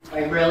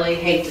I really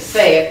hate to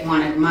say it,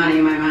 wanted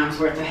money. My mom's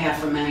worth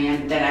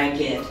 $500,000 that I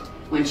get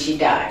when she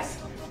dies.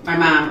 My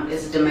mom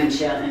is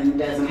dementia and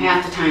doesn't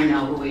half the time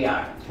know who we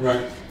are.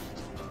 Right.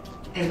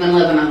 Has been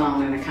living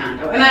alone in a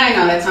condo. And I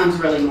know that sounds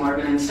really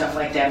morbid and stuff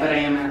like that, but I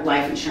am a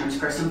life insurance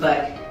person.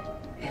 But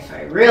if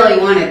I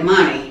really wanted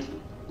money,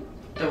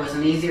 there was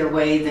an easier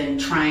way than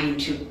trying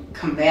to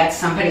combat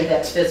somebody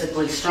that's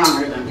physically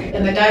stronger than me.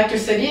 And the doctor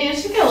said, yeah,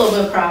 she's got a little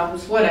bit of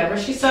problems, whatever.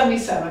 She's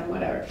 77,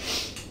 whatever.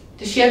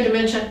 Does she have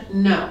dementia?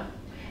 No.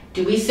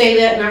 Do we say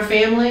that in our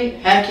family?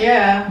 Heck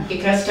yeah.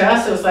 Because to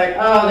us it was like,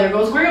 oh, there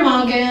goes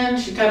Grandma again.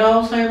 She's got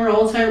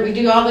Alzheimer's. We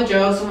do all the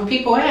jokes. And when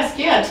people ask,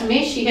 yeah, to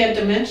me she had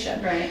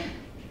dementia. Right.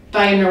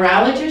 By a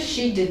neurologist,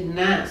 she did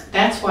not.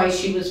 That's why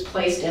she was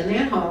placed in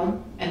that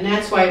home, and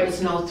that's why it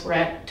was no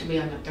threat to be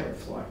on the 3rd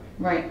floor.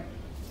 Right.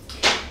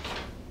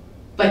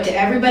 But to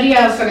everybody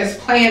else on this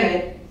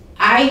planet,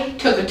 I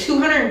took a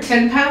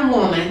 210-pound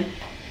woman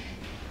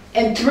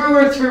and threw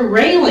her through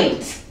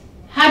railings.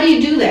 How do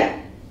you do that?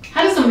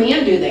 How does a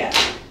man do that?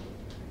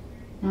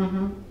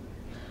 Mm-hmm.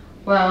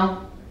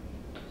 Well,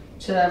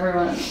 to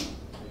everyone,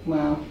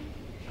 well,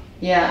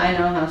 yeah, I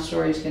know how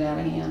stories get out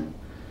of hand.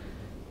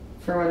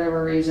 For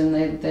whatever reason,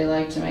 they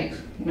like to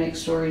make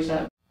stories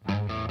up.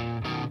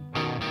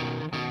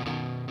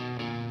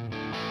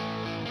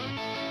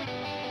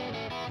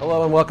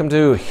 Hello and welcome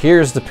to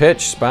Here's the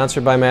Pitch,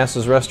 sponsored by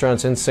Massa's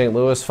Restaurants in St.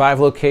 Louis. 5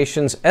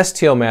 locations.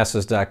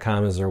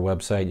 STLMassas.com is their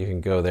website. You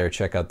can go there,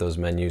 check out those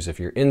menus. If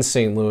you're in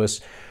St. Louis,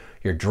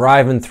 you're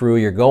driving through,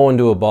 you're going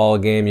to a ball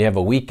game, you have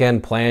a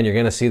weekend plan, you're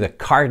going to see the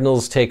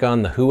Cardinals take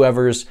on the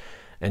whoever's,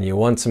 and you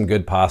want some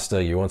good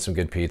pasta, you want some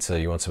good pizza,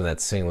 you want some of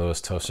that St. Louis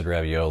toasted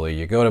ravioli,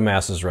 you go to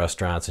Massa's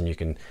Restaurants and you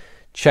can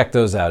check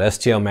those out.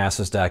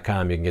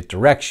 STLMassas.com. You can get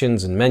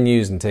directions and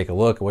menus and take a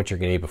look at what you're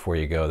going to eat before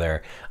you go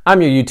there.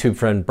 I'm your YouTube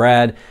friend,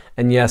 Brad,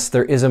 and yes,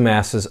 there is a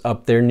Massa's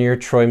up there near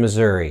Troy,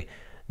 Missouri,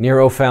 near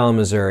O'Fallon,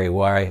 Missouri.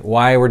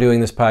 Why we're doing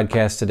this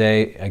podcast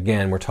today?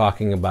 Again, we're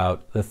talking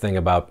about the thing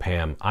about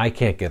Pam. I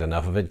can't get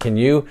enough of it. Can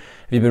you?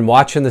 Have you been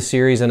watching the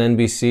series on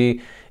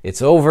NBC?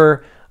 It's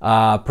over.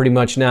 Pretty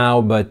much now,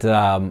 but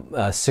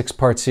a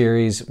 6-part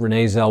series.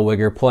 Renee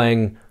Zellweger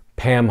playing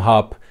Pam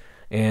Hupp,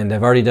 and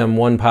I've already done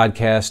one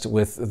podcast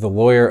with the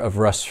lawyer of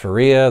Russ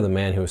Faria, the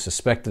man who was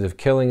suspected of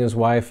killing his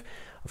wife.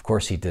 Of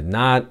course, he did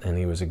not, and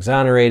he was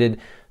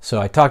exonerated.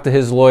 So I talked to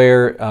his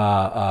lawyer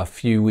a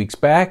few weeks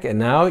back, and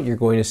now you're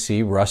going to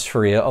see Russ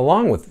Faria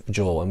along with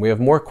Joel, and we have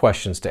more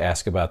questions to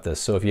ask about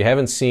this. So if you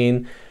haven't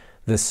seen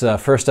this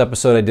first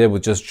episode I did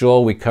with just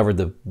Joel, we covered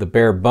the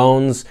bare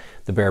bones,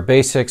 the bare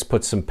basics,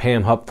 put some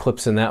Pam Hupp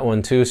clips in that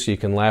one too, so you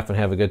can laugh and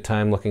have a good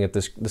time looking at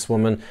this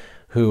woman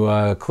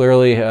who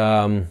clearly,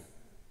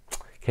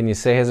 can you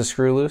say has a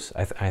screw loose?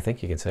 I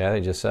think you can say, I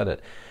just said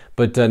it.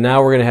 But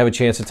now we're going to have a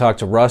chance to talk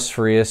to Russ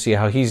Faria, see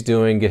how he's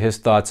doing, get his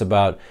thoughts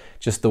about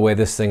just the way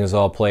this thing is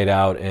all played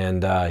out,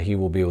 and he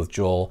will be with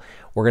Joel.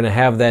 We're going to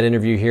have that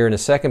interview here in a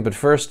second, but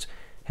first,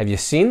 have you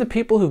seen the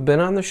people who've been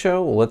on the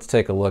show? Well, let's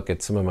take a look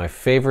at some of my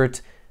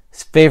favorite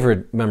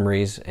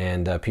memories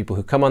and people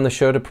who come on the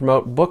show to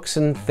promote books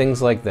and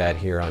things like that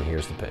here on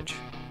Here's the Pitch.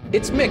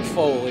 It's Mick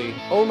Foley.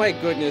 Oh my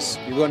goodness,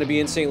 you're going to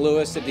be in St.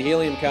 Louis at the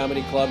Helium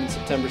Comedy Club on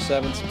September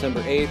 7th,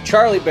 September 8th.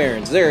 Charlie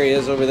Berens, there he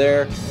is over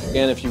there.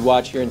 Again, if you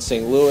watch here in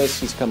St. Louis,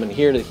 he's coming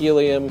here to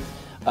Helium.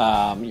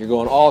 You're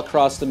going all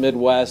across the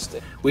Midwest.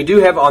 We do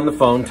have on the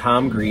phone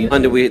Tom Green.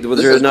 This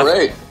is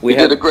great. You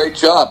did a great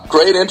job.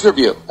 Great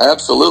interview.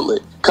 Absolutely.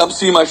 Come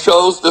see my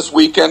shows this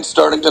weekend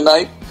starting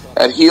tonight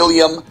at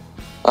Helium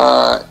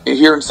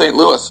here in St.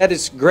 Louis. That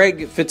is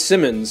Greg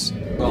Fitzsimmons.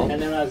 And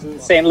then when I was in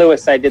St.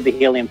 Louis, I did the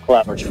Helium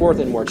Club. March 4th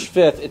and March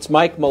 5th. It's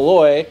Mike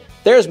Malloy.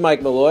 There's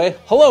Mike Malloy.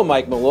 Hello,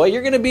 Mike Malloy.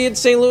 You're going to be in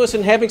St. Louis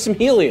and having some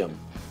helium.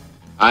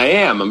 I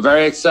am. I'm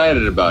very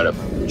excited about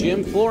it.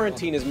 Jim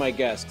Florentine is my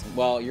guest.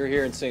 While you're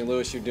here in St.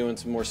 Louis, you're doing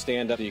some more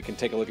stand-up. You can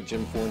take a look at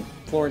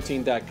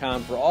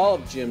jimflorentine.com for all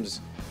of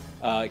Jim's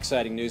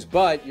exciting news.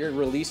 But you're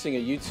releasing a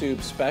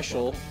YouTube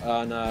special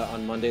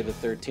on Monday the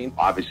 13th.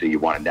 Obviously, you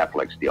want a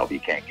Netflix deal, but you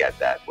can't get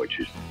that, which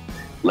is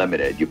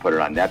limited. You put it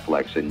on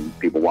Netflix and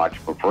people watch it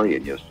for free,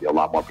 and a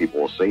lot more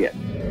people will see it.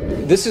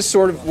 This is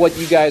sort of what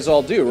you guys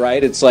all do,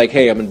 right? It's like,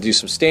 hey, I'm going to do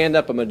some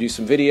stand-up, I'm going to do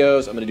some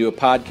videos, I'm going to do a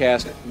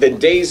podcast. The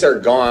days are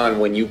gone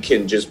when you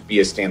can just be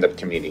a stand-up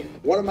comedian.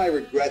 One of my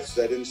regrets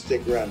is I didn't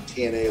stick around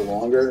TNA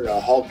longer.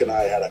 Hulk and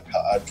I had a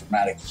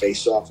dramatic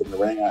face-off in the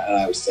ring, and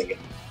I was thinking,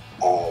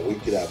 oh, we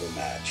could have a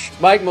match.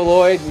 Mike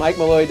Malloy,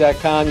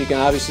 MikeMalloy.com. You can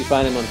obviously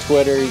find him on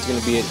Twitter. He's going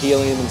to be at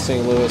Helium in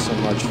St. Louis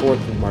on March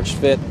 4th and March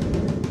 5th.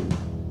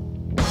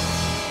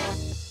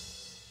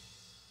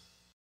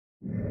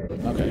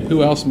 Okay,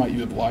 who else might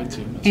you have lied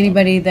to?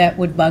 Anybody that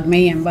would bug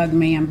me and bug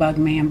me and bug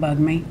me and bug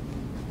me.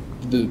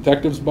 The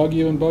detectives bug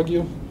you and bug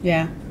you?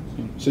 Yeah.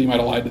 So you might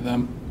have lied to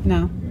them?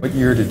 No. What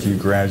year did you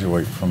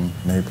graduate from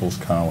Naples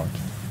College?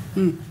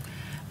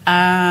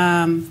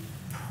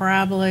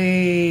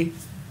 Probably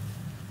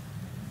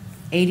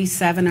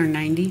 87 or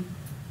 90.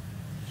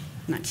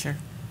 Not sure.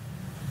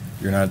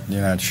 You're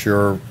not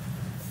sure?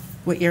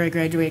 What year I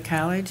graduated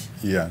college?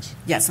 Yes.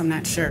 Yes, I'm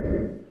not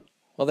sure.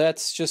 Well,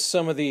 that's just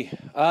some of the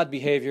odd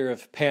behavior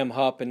of Pam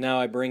Hupp, and now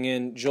I bring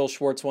in Joel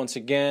Schwartz once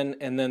again,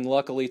 and then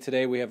luckily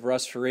today we have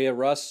Russ Faria.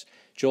 Russ,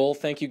 Joel,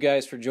 thank you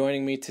guys for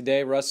joining me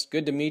today. Russ,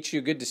 good to meet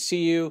you, good to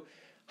see you.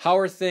 How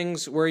are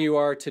things where you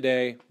are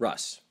today,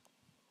 Russ?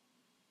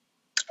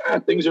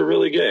 Things are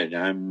really good.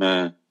 I'm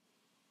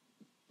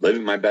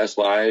living my best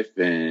life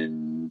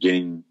and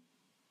getting,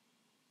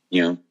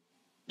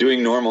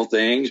 doing normal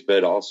things,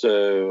 but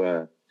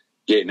also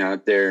getting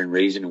out there and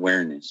raising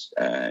awareness.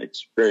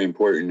 It's very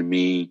important to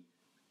me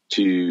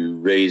to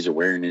raise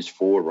awareness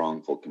for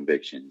wrongful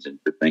convictions and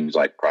for things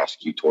like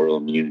prosecutorial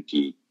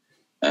immunity,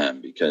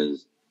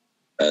 because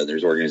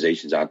there's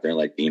organizations out there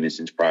like the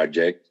Innocence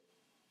Project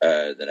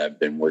that I've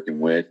been working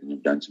with and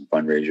have done some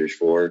fundraisers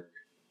for.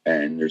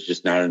 And there's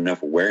just not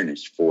enough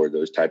awareness for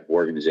those type of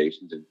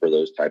organizations and for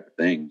those type of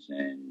things.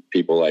 And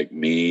people like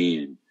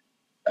me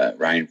and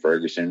Ryan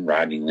Ferguson,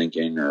 Rodney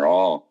Lincoln are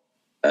all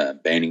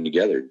banding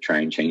together to try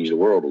and change the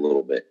world a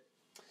little bit.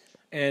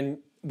 And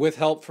with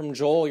help from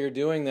Joel, you're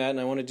doing that. And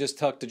I want to just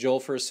talk to Joel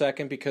for a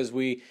second because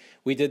we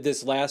did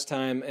this last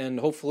time, and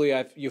hopefully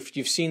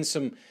you've seen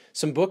some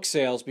book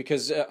sales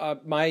because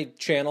my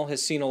channel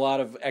has seen a lot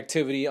of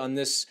activity on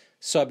this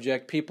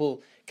subject.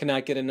 People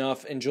cannot get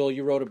enough. And Joel,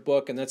 you wrote a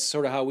book, and that's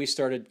sort of how we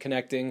started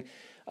connecting.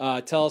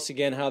 Tell us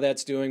again how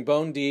that's doing.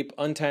 Bone Deep: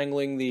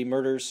 Untangling the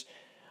Murders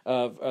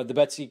of the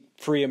Betsy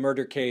Faria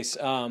murder case.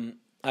 I'm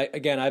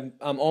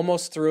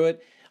almost through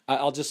it.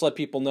 I'll just let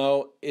people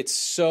know it's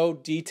so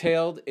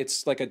detailed.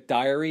 It's like a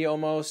diary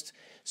almost.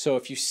 So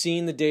if you've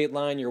seen the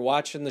Dateline, you're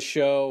watching the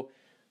show,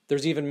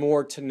 there's even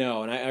more to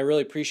know. And I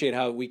really appreciate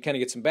how we kind of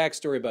get some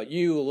backstory about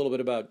you, a little bit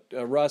about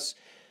Russ.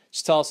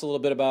 Just tell us a little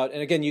bit about,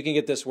 and again, you can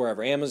get this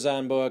wherever,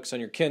 Amazon books, on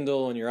your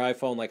Kindle, on your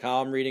iPhone, like how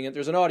I'm reading it.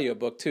 There's an audio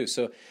book too.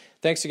 So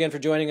thanks again for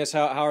joining us.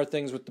 How are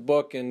things with the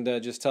book? And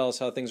just tell us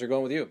how things are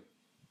going with you.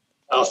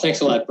 Oh,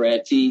 thanks a lot,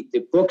 Brad. The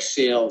book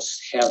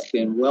sales have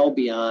been well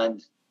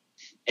beyond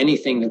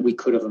anything that we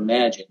could have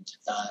imagined.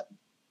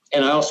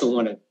 And I also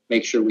want to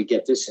make sure we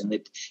get this in,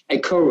 that I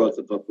co-wrote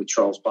the book with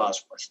Charles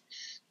Bosworth.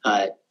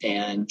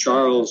 And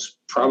Charles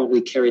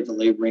probably carried the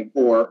laboring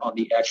oar on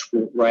the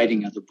actual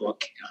writing of the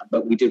book,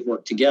 but we did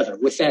work together.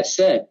 With that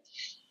said,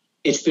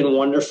 it's been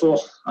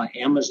wonderful.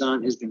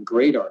 Amazon has been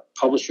great. Our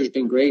publisher's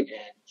been great.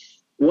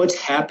 And what's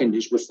happened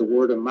is with the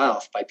word of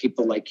mouth by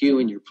people like you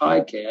and your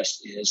podcast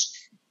is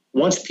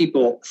once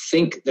people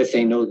think that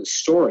they know the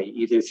story,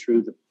 either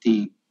through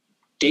the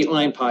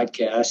Dateline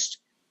podcast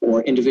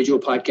or individual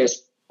podcasts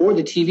or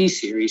the TV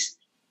series,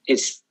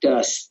 it's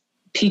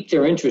piqued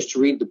their interest to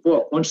read the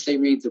book. Once they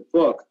read the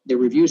book, the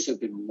reviews have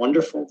been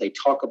wonderful. They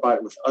talk about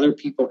it with other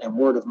people, and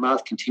word of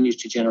mouth continues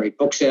to generate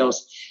book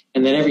sales.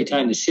 And then every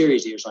time the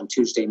series airs on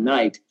Tuesday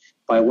night,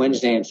 by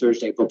Wednesday and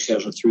Thursday, book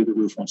sales are through the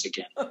roof once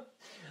again.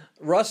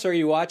 Russ, are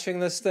you watching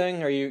this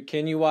thing?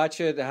 Can you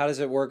watch it? How does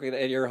it work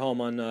at your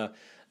home on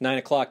 9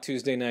 o'clock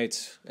Tuesday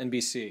nights,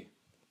 NBC?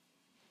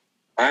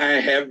 I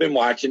have been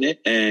watching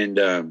it,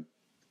 and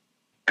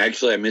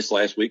actually I missed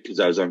last week because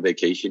I was on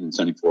vacation in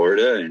sunny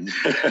Florida, and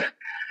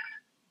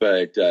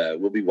but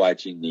we'll be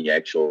watching the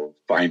actual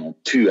final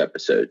 2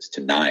 episodes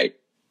tonight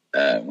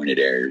when it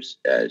airs.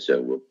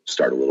 So we'll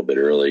start a little bit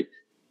early,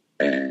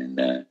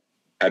 and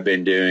I've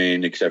been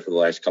doing, except for the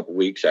last couple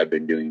weeks, I've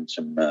been doing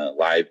some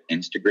live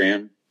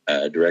Instagram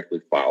directly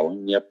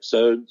following the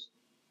episodes,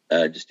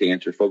 just to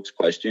answer folks'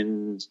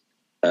 questions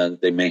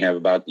that they may have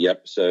about the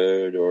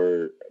episode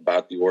or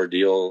about the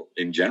ordeal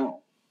in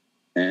general.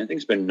 And I think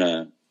it's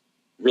been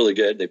really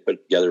good. They put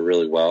it together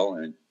really well,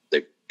 and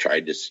they've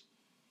tried to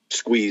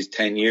squeeze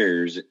 10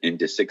 years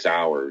into 6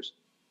 hours.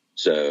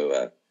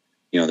 So,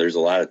 there's a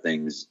lot of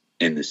things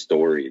in the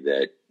story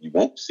that you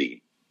won't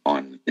see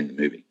in the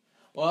movie.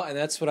 Well, and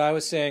that's what I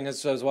was saying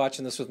as I was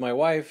watching this with my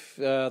wife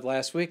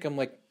last week. I'm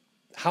like,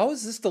 how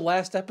is this the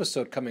last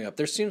episode coming up?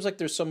 There seems like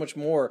there's so much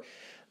more.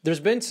 There's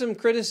been some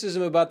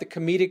criticism about the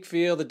comedic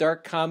feel, the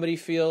dark comedy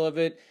feel of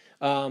it,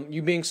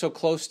 you being so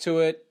close to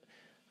it.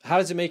 How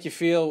does it make you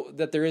feel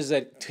that there is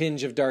that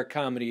tinge of dark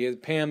comedy?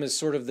 Pam is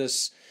sort of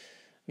this,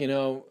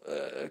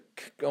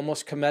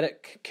 almost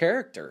comedic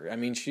character. I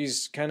mean,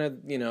 she's kind of,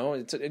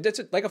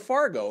 it's like a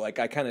Fargo, like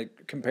I kind of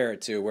compare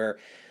it to, where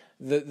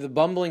the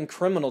bumbling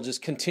criminal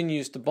just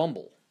continues to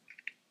bumble.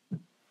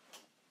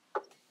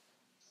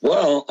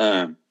 Well,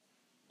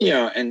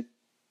 and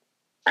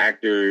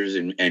actors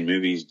and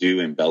movies do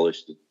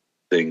embellish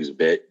things a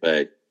bit,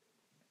 but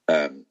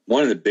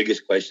one of the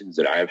biggest questions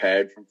that I've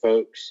had from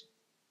folks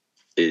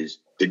is,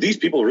 did these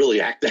people really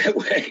act that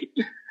way?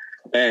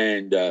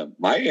 And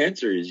my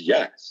answer is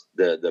yes.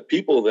 The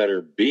people that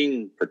are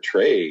being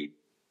portrayed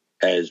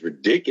as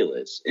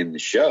ridiculous in the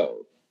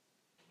show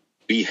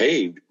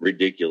behaved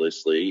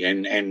ridiculously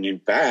and in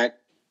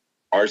fact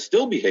are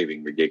still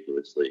behaving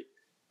ridiculously.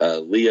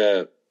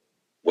 Leah,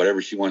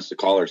 whatever she wants to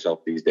call herself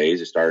these days,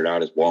 it started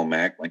out as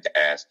Womack, went to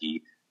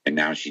ASCII, and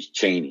now she's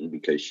Cheney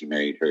because she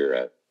married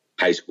her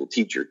high school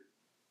teacher.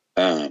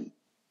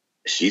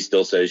 She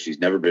still says she's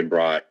never been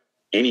brought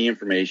any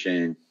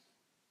information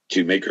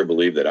to make her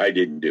believe that I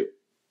didn't do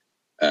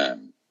it.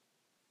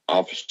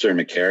 Officer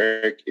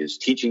McCarrick is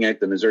teaching at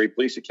the Missouri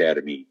Police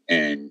Academy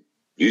and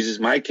uses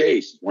my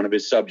case as one of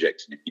his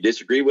subjects. And if you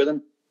disagree with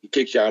him, he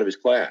kicks you out of his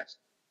class.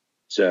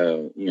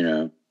 So,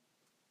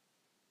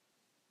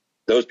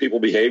 those people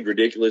behaved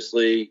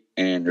ridiculously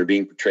and they're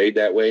being portrayed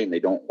that way and they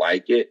don't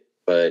like it,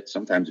 but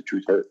sometimes the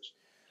truth hurts.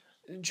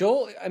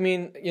 Joel, I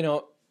mean,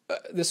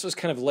 this was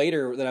kind of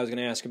later that I was going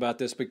to ask about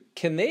this, but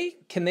can they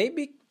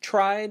be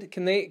tried?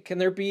 Can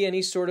there be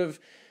any sort of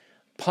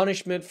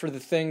punishment for the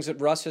things that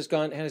Russ has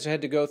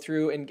had to go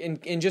through,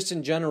 and just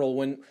in general,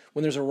 when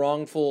there's a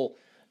wrongful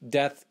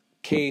death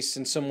case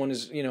and someone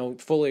is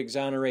fully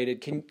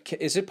exonerated,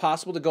 is it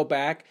possible to go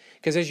back?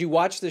 Because as you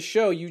watch this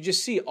show, you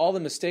just see all the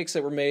mistakes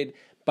that were made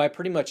by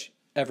pretty much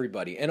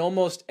everybody, and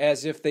almost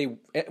as if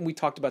we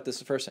talked about this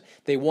the first time,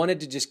 they wanted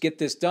to just get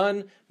this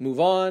done, move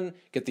on,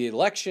 get the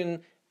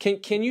election.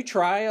 Can you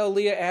try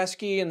Leah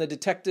Askey and the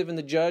detective and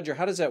the judge, or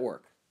how does that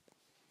work?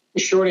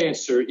 The short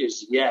answer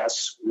is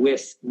yes,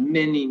 with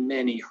many,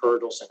 many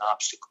hurdles and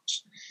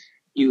obstacles.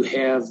 You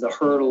have the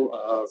hurdle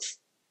of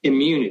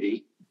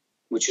immunity,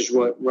 which is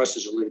what Russ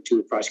has alluded to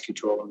with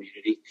prosecutorial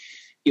immunity.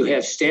 You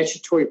have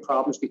statutory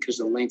problems because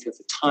of the length of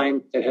the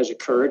time that has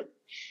occurred.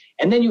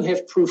 And then you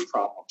have proof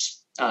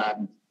problems.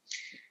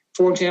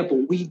 For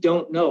example, we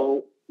don't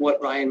know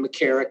what Ryan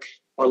McCarrick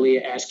or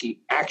Leah Askey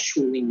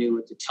actually knew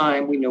at the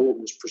time. We know what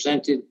was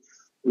presented.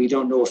 We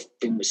don't know if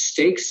the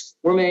mistakes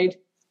were made.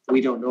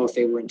 We don't know if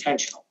they were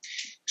intentional.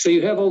 So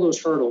you have all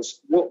those hurdles.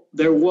 What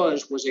there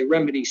was a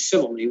remedy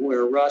civilly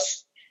where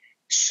Russ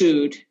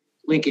sued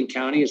Lincoln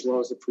County as well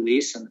as the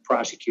police and the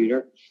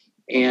prosecutor.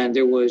 And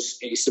there was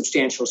a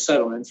substantial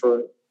settlement for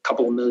a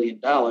couple of $1 million.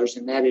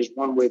 And that is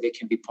one way they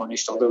can be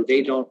punished, although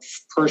they don't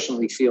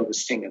personally feel the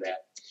sting of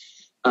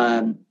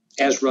that.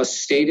 As Russ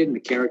stated,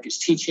 McCarrick is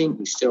teaching.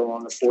 He's still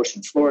on the force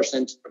and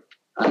fluorescent.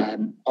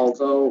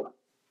 Although,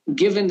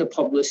 given the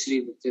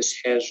publicity that this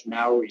has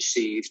now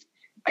received,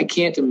 I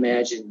can't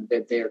imagine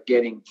that they're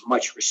getting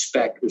much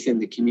respect within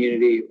the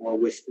community or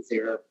with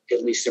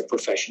at least their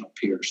professional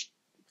peers.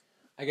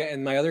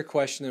 And my other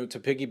question to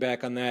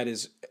piggyback on that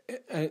is,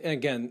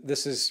 again,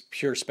 this is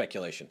pure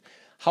speculation.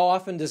 How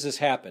often does this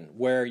happen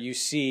where you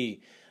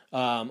see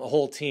a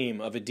whole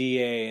team of a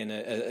DA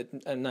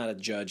and not a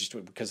judge,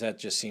 because that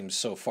just seems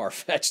so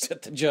far-fetched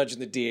that the judge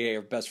and the DA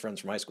are best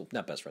friends from high school.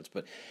 Not best friends,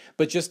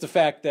 but just the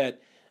fact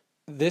that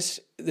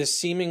this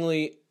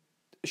seemingly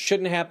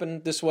shouldn't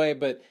happen this way,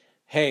 but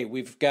hey,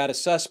 we've got a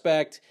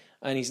suspect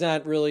and he's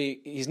not going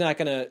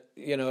to,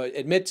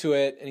 admit to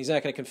it, and he's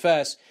not going to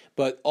confess,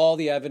 but all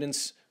the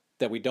evidence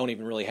that we don't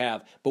even really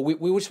have. But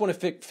we just want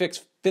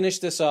to finish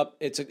this up.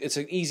 It's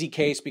an easy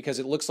case because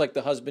it looks like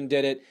the husband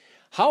did it.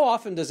 How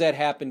often does that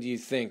happen, do you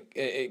think?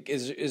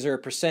 Is there a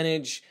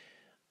percentage?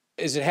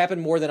 Does it happen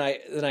more than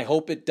I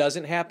hope it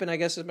doesn't happen, I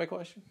guess is my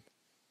question?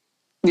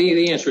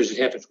 The answer is it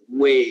happens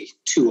way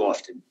too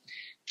often.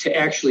 To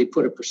actually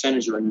put a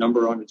percentage or a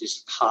number on it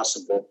is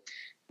impossible.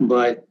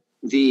 But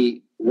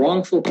the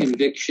wrongful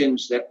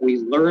convictions that we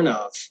learn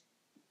of,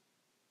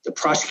 the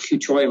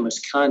prosecutorial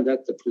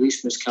misconduct, the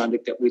police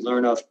misconduct that we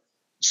learn of,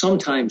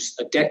 sometimes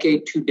a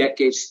decade, 2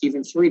 decades,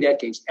 even 3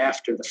 decades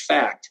after the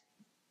fact,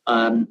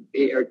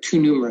 are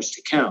too numerous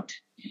to count.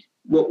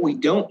 What we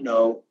don't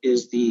know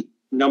is the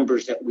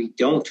numbers that we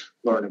don't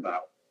learn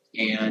about.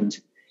 And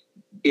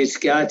it's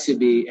got to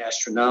be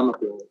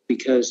astronomical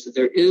because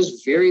there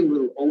is very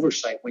little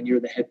oversight when you're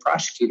the head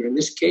prosecutor. In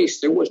this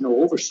case, there was no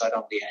oversight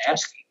on Leah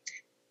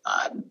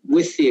Askey,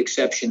 with the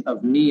exception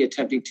of me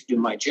attempting to do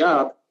my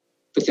job.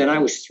 But then I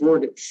was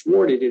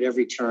thwarted at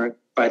every turn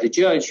by the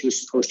judge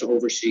who's supposed to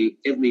oversee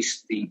at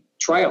least the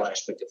trial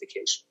aspect of the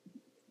case.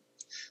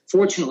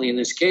 Fortunately, in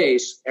this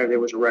case, there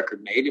was a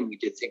record made and we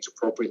did things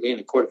appropriately, and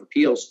the Court of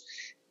Appeals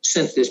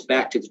sent this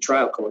back to the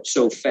trial court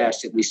so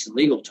fast, at least in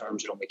legal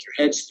terms, it'll make your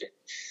head spin.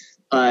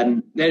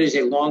 That is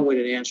a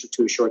long-winded answer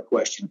to a short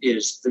question.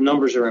 The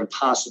numbers are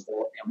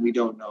impossible and we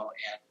don't know.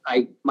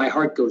 And my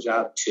heart goes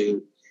out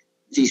to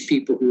these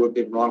people who have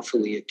been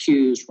wrongfully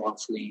accused,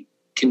 wrongfully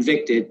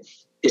convicted,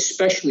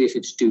 especially if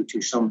it's due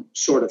to some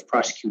sort of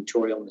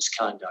prosecutorial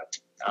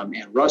misconduct.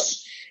 And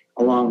Russ,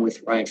 along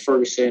with Ryan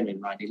Ferguson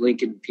and Rodney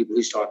Lincoln, people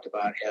he's talked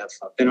about, have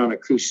been on a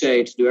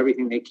crusade to do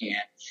everything they can,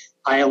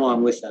 I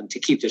along with them, to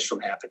keep this from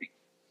happening.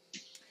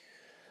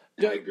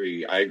 I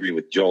agree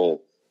with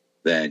Joel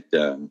that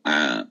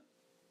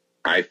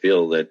I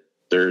feel that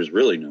there's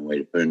really no way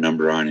to put a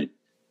number on it.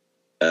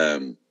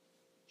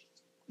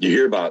 You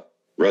hear about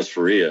Russ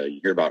Faria, you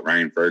hear about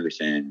Ryan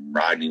Ferguson,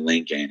 Rodney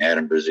Lincoln,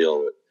 Adam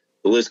Brazil.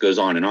 The list goes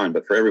on and on.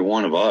 But for every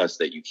one of us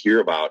that you hear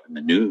about in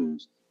the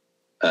news,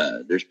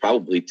 there's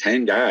probably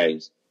 10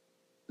 guys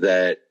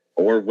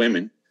or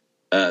women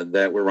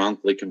that were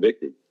wrongfully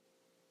convicted.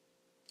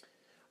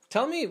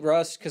 Tell me,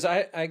 Russ, because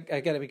I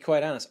got to be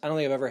quite honest. I don't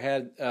think I've ever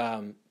had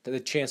the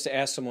chance to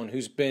ask someone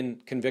who's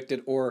been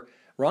convicted or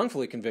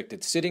wrongfully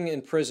convicted, sitting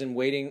in prison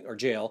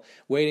jail,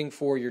 waiting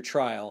for your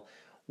trial.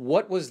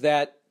 What was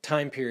that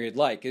time period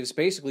like? It was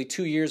basically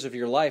 2 years of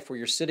your life where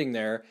you're sitting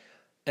there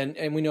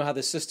and we know how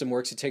the system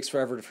works. It takes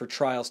forever for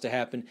trials to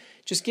happen.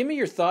 Just give me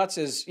your thoughts,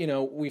 as you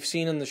know, we've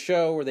seen on the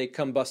show where they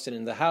come busting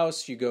into the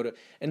house, you go to,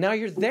 and now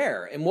you're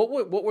there. And what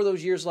were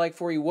those years like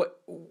for you? What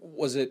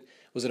was it?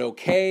 Was it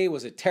okay?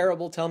 Was it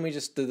terrible? Tell me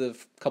just the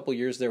couple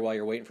years there while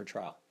you're waiting for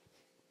trial.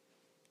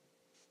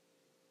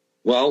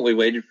 Well, we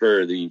waited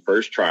for the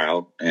first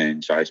trial,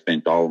 and so I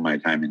spent all of my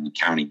time in the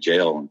county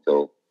jail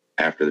until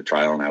after the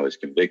trial, and I was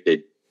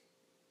convicted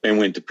and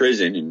went to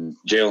prison. And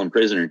jail and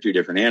prison are two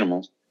different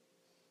animals,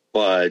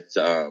 but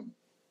you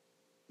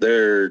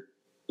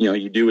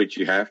do what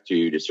you have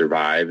to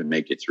survive and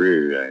make it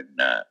through. And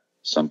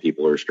some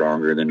people are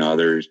stronger than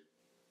others.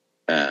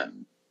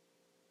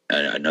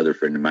 Another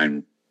friend of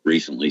mine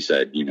recently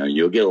said,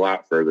 you'll get a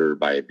lot further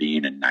by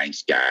being a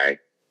nice guy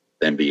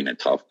than being a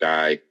tough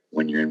guy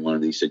when you're in one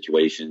of these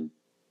situations.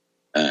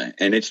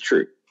 And it's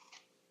true.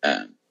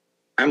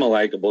 I'm a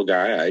likable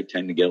guy. I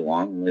tend to get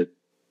along with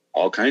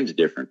all kinds of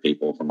different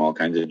people from all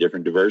kinds of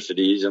different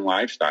diversities and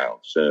lifestyles.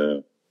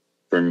 So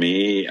for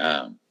me,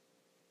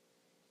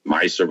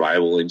 my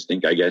survival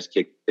instinct, I guess,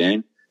 kicked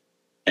in,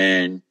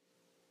 and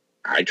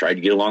I tried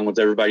to get along with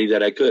everybody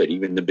that I could,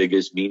 even the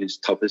biggest,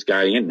 meanest, toughest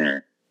guy in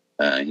there.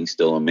 He's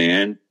still a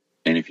man.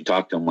 And if you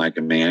talk to him like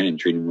a man and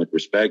treat him with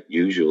respect,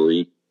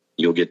 usually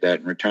you'll get that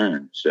in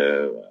return.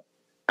 So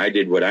I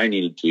did what I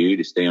needed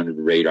to stay under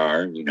the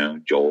radar.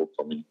 Joel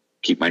told me to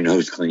keep my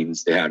nose clean and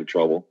stay out of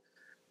trouble.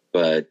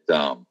 But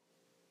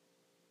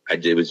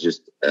it was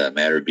just a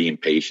matter of being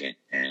patient.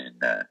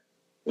 And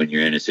when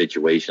you're in a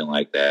situation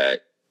like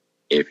that,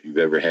 if you've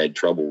ever had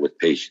trouble with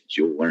patience,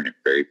 you'll learn it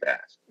very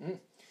fast.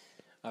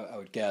 I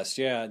would guess.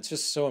 Yeah, it's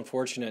just so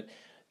unfortunate.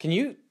 Can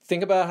you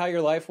think about how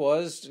your life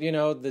was,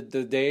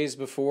 the days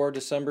before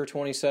December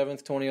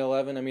 27th,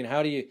 2011? I mean,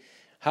 how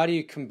do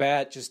you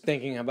combat just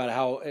thinking about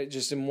how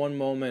just in one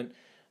moment,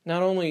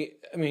 not only,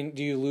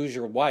 do you lose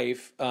your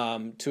wife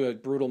to a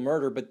brutal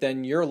murder, but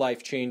then your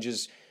life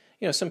changes.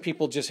 Some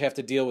people just have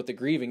to deal with the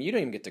grieving. You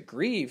don't even get to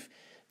grieve.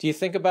 Do you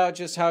think about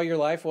just how your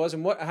life was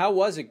and how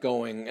was it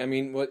going?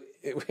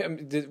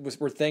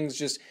 Were things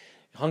just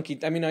hunky?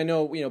 I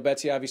know,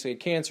 Betsy obviously had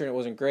cancer and it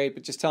wasn't great,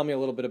 but just tell me a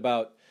little bit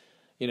about,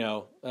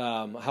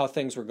 how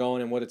things were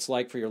going and what it's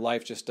like for your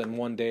life just in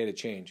one day to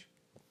change.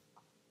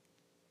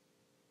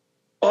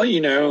 Well,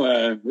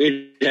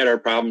 we had our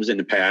problems in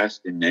the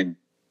past, and then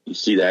you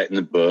see that in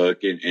the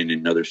book and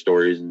in other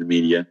stories in the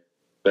media.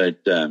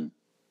 But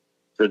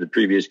for the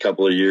previous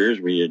couple of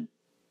years, we had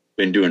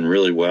been doing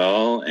really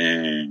well,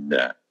 and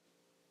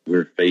we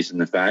were facing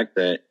the fact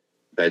that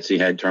Betsy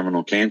had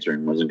terminal cancer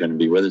and wasn't going to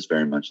be with us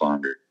very much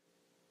longer.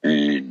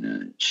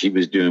 And she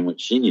was doing what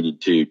she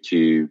needed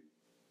to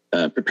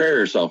prepare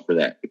herself for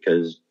that,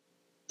 because,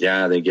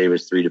 they gave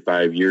us 3 to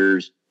 5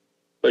 years.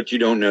 But you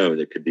don't know.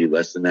 There could be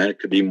less than that. It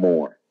could be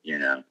more,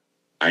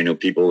 I know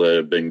people that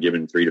have been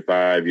given 3 to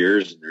 5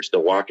 years and they're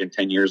still walking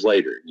 10 years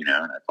later, and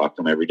I talk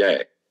to them every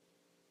day.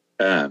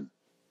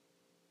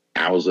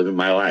 I was living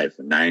my life,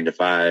 a 9 to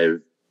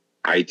 5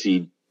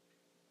 IT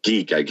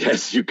geek, I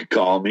guess you could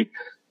call me.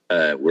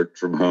 Worked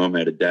from home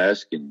at a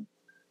desk and,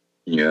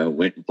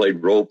 went and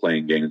played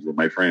role-playing games with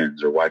my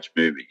friends or watched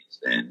movies,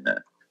 and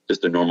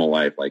just a normal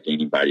life like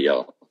anybody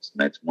else.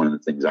 And that's one of the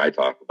things I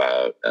talk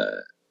about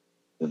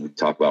when we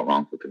talk about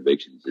wrongful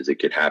convictions, is it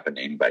could happen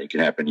to anybody. It could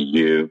happen to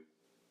you,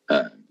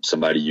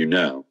 somebody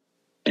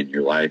and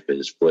your life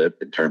is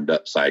flipped and turned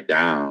upside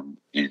down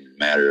in a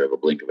matter of a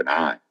blink of an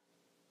eye.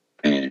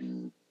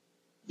 And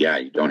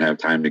you don't have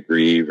time to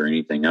grieve or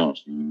anything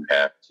else. You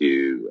have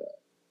to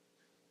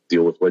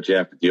deal with what you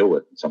have to deal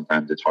with. And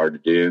sometimes it's hard to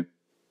do.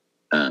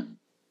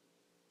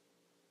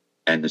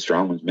 And the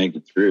strong ones make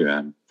it through.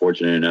 I'm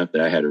fortunate enough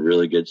that I had a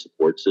really good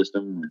support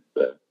system.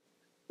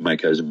 My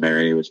cousin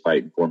Mary was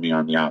fighting for me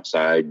on the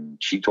outside, and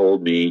she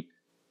told me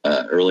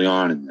early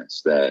on in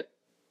this that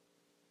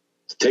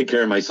to take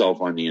care of myself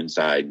on the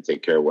inside and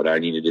take care of what I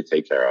needed to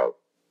take care of,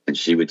 and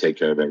she would take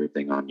care of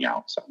everything on the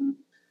outside.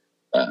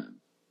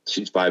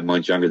 She's 5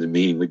 months younger than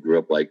me, and we grew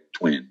up like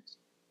twins.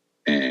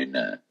 And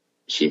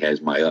she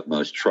has my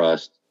utmost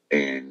trust,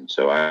 and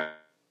so I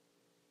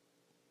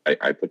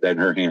put that in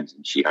her hands,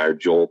 and she hired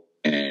Joel.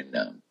 And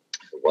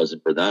if it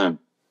wasn't for them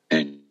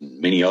and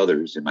many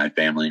others in my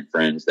family and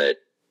friends that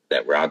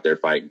were out there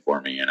fighting for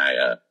me, and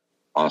I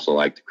also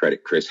like to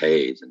credit Chris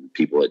Hayes and the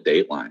people at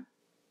Dateline.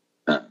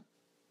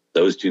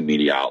 Those two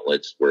media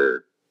outlets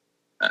were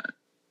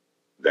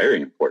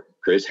very important.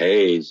 Chris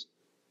Hayes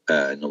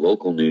in the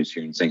local news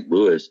here in St.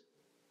 Louis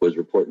was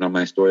reporting on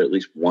my story at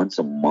least once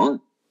a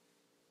month.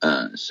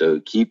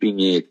 So keeping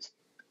it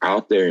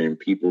out there in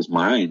people's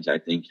minds, I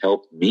think,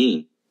 helped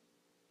me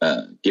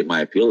get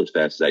my appeal as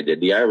fast as I did.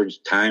 The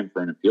average time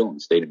for an appeal in the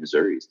state of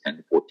Missouri is 10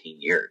 to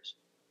 14 years.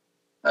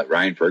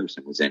 Ryan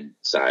Ferguson was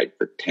inside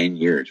for 10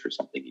 years for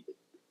something he did.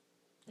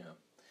 Yeah.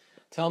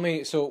 Tell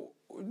me, so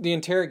the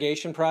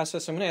interrogation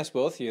process, I'm going to ask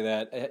both of you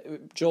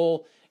that.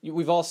 Joel,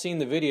 we've all seen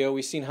the video.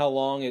 We've seen how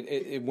long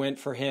it went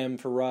for him,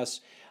 for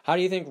Russ. How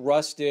do you think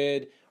Russ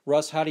did?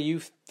 Russ, how do you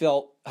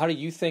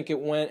think it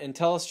went? And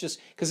tell us just,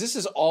 because this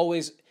is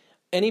always,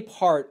 any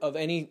part of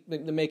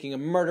the making a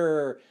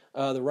murderer,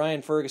 the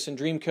Ryan Ferguson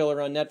Dream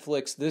Killer on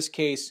Netflix, this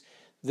case,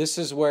 this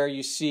is where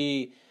you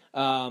see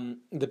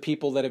the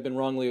people that have been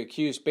wrongly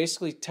accused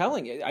basically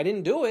telling it, I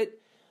didn't do it.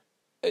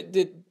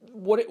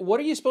 What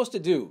are you supposed to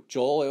do,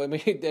 Joel? I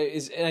mean,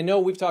 and I know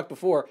we've talked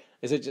before.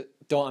 Is it just,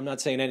 I'm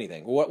not saying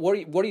anything. What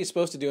are you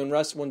supposed to do? And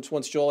Russ,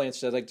 once Joel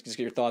answers, I'd like to just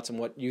get your thoughts on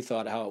what you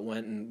thought, how it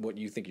went, and what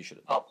you think you should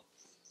have done.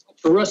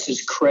 For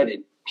Russ's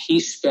credit,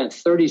 he spent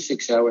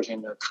 36 hours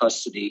in their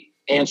custody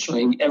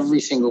answering every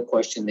single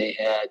question they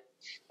had.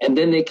 And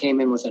then they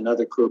came in with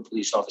another crew of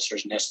police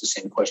officers and asked the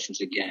same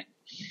questions again.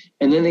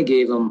 And then they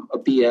gave him a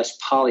BS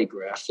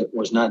polygraph that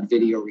was not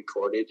video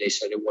recorded. They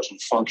said it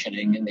wasn't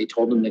functioning, and they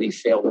told him that he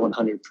failed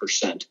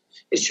 100%.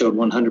 It showed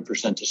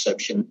 100%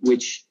 deception,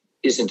 which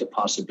isn't a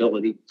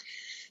possibility.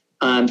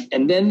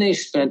 And then they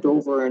spent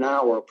over an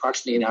hour,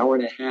 approximately an hour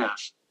and a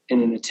half,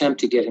 in an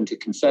attempt to get him to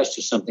confess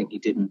to something he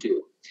didn't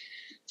do.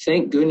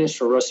 Thank goodness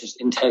for Russ's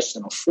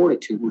intestinal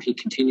fortitude, where he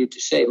continued to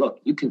say, look,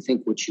 you can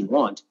think what you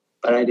want,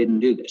 but I didn't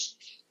do this.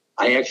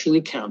 I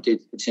actually counted,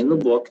 it's in the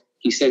book,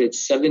 he said it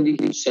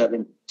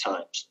 77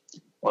 times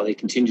while they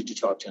continued to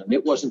talk to him.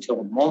 It wasn't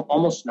until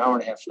almost an hour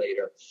and a half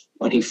later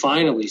when he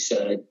finally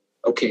said,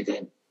 okay,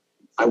 then,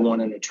 I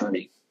want an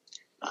attorney.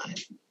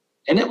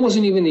 And that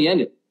wasn't even the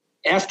end of it.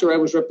 After I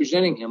was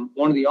representing him,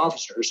 one of the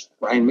officers,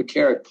 Ryan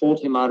McCarrick, pulled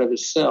him out of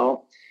his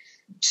cell,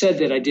 said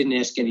that I didn't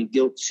ask any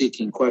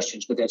guilt-seeking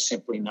questions, but that's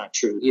simply not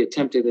true. He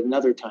attempted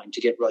another time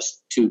to get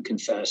Russ to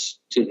confess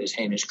to this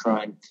heinous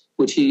crime,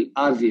 which he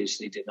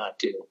obviously did not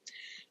do.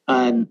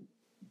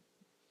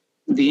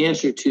 The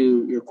answer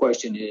to your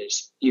question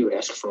is you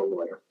ask for a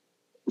lawyer.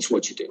 It's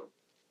what you do.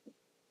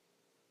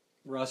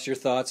 Russ, your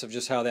thoughts of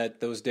just how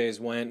those days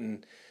went,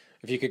 and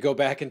if you could go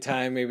back in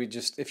time, maybe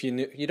just if you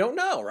knew, you don't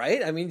know,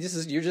 right? I mean,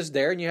 you're just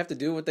there and you have to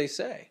do what they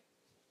say.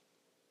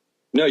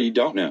 No, you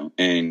don't know.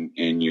 And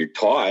you're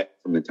taught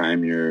from the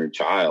time you're a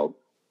child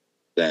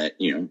that,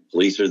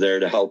 police are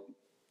there to help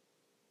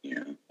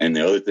you, and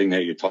the other thing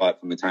that you're taught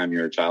from the time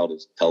you're a child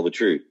is tell the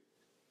truth.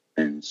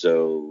 And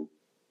so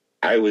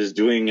I was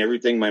doing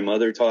everything my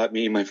mother taught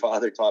me, my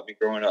father taught me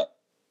growing up,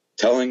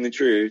 telling the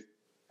truth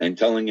and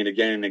telling it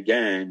again and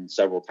again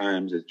several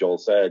times. As Joel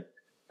said,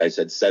 I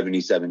said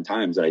 77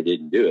 times that I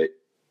didn't do it.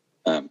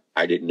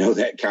 I didn't know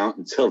that count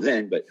until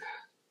then, but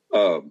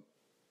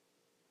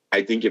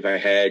I think if I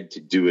had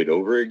to do it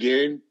over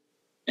again,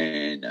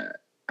 and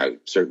I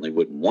certainly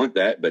wouldn't want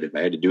that, but if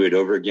I had to do it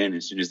over again,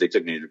 as soon as they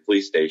took me to the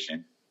police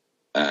station,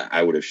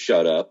 I would have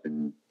shut up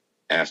and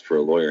asked for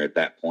a lawyer at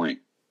that point.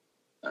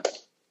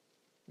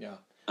 Yeah.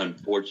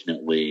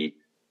 Unfortunately,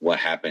 what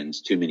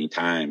happens too many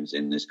times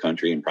in this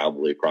country and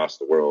probably across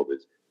the world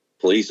is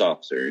police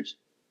officers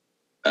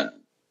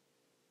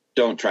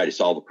don't try to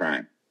solve a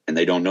crime, and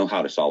they don't know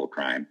how to solve a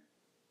crime.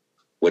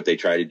 What they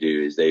try to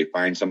do is they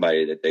find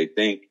somebody that they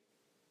think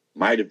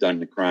might have done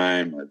the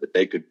crime or that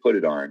they could put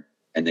it on,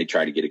 and they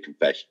try to get a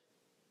confession.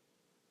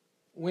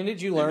 When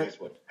did you learn?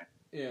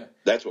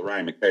 That's what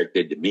Ryan McCarrick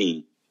did to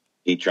me.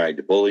 He tried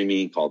to bully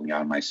me, called me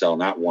out of my cell,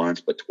 not once,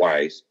 but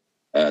twice.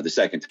 The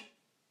second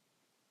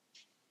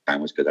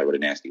time was because I wrote a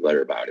nasty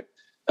letter about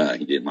him.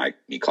 He didn't like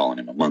me calling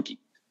him a monkey.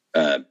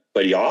 But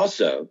he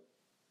also,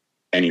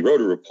 and he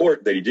wrote a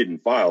report that he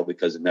didn't file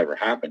because it never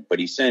happened, but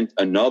he sent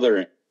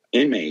another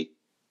inmate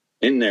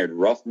in there to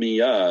rough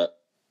me up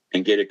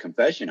and get a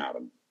confession out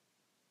of me.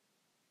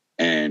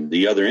 And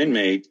the other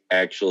inmate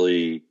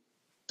actually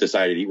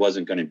decided he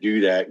wasn't going to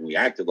do that, and we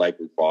acted like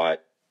we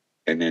fought,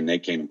 and then they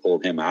came and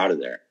pulled him out of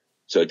there.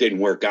 So it didn't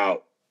work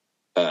out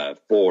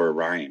for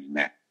Ryan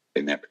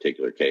in that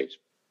particular case.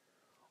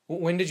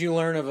 When did you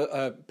learn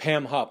of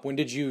Pam Hupp? When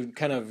did you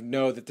kind of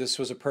know that this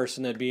was a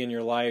person that'd be in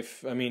your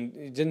life? I mean,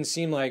 it didn't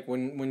seem like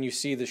when you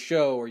see the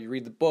show or you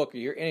read the book, or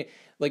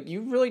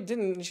you really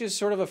didn't. She's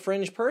sort of a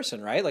fringe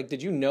person, right? Like,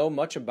 did you know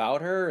much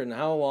about her, and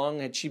how long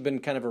had she been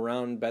kind of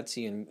around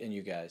Betsy and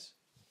you guys?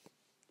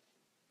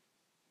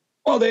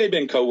 Well, they had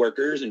been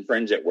coworkers and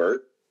friends at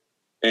work,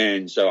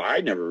 and so I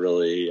never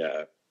really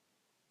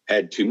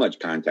had too much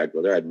contact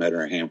with her. I'd met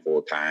her a handful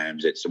of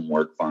times at some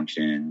work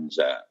functions,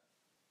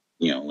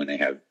 when they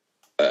have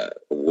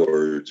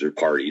awards or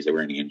parties. They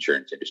were in the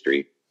insurance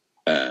industry.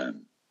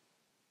 And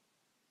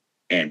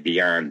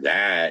beyond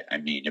that, I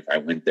mean, if I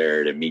went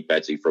there to meet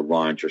Betsy for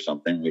lunch or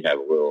something, we'd have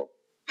a little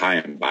high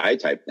and by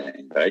type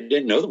thing. But I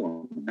didn't know the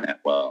woman that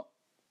well.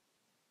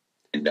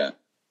 And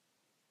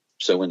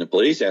so when the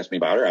police asked me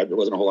about her, there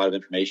wasn't a whole lot of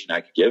information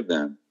I could give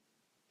them.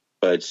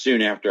 But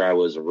soon after I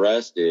was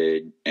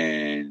arrested,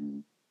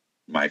 and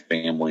my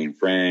family and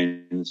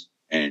friends,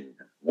 and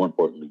more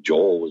importantly,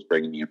 Joel was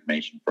bringing the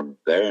information from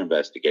their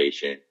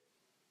investigation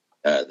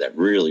that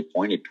really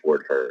pointed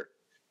toward her,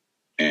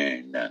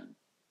 and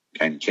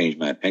kind of changed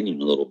my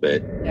opinion a little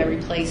bit. That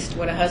replaced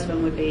what a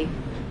husband would be.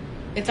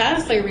 It's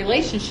honestly a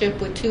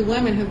relationship with two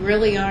women who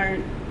really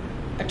aren't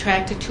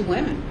attracted to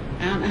women.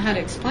 I don't know how to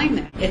explain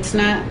that. It's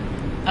not,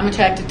 I'm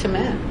attracted to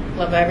men.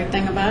 Love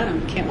everything about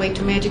them. Can't wait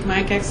till Magic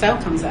Mike XL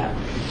comes out.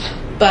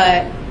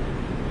 But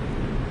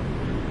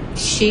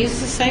she's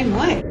the same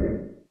way.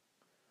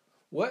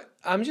 What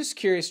I'm just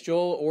curious,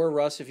 Joel or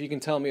Russ, if you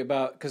can tell me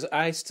about, because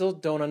I still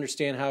don't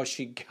understand how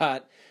she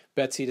got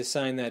Betsy to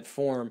sign that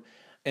form.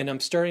 And I'm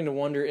starting to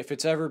wonder if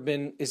it's ever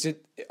been, is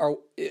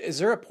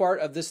there a part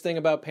of this thing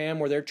about Pam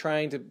where they're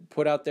trying to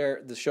put out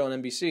there, the show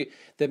on NBC,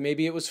 that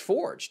maybe it was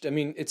forged? I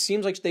mean, it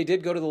seems like they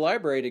did go to the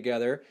library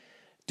together.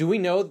 Do we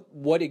know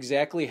what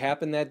exactly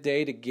happened that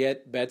day to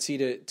get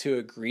Betsy to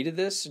agree to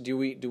this? Do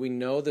we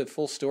know the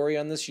full story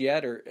on this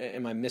yet, or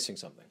am I missing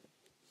something?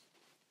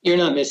 You're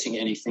not missing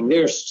anything.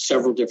 There's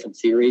several different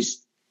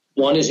theories.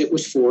 One is it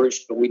was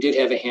forged, but we did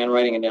have a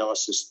handwriting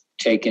analysis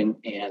taken,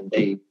 and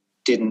they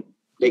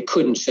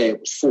couldn't say it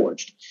was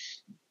forged.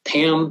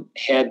 Pam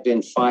had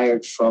been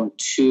fired from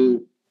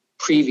 2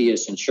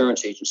 previous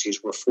insurance agencies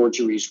where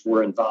forgeries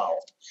were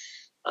involved.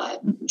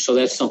 So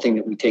that's something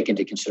that we take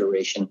into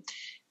consideration.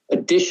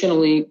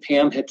 Additionally,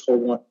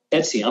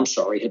 Betsy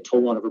had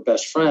told one of her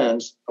best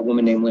friends, a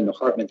woman named Linda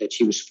Hartman, that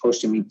she was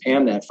supposed to meet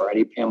Pam that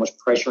Friday. Pam was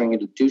pressuring her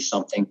to do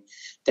something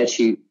that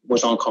she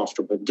was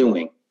uncomfortable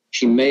doing.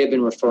 She may have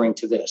been referring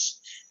to this.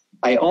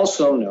 I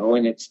also know,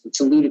 and it's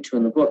alluded to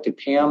in the book, that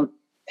Pam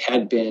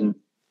had been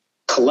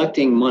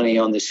collecting money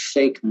on this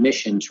fake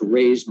mission to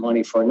raise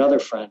money for another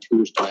friend who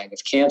was dying of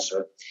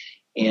cancer.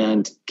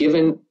 And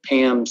given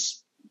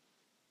Pam's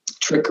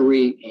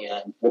trickery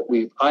and what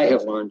I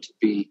have learned to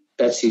be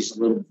Betsy's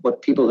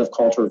what people have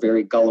called her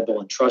very gullible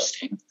and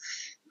trusting,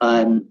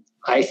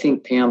 I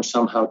think Pam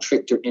somehow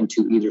tricked her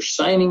into either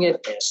signing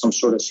it as some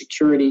sort of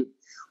security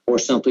or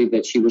simply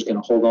that she was going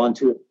to hold on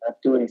to it and not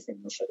do anything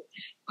with it.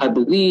 I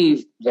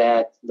believe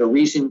that the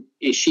reason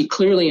is she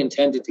clearly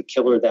intended to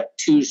kill her that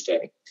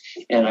Tuesday.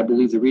 And I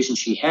believe the reason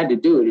she had to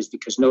do it is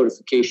because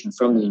notification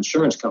from the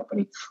insurance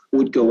company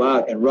would go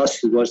out, and Russ,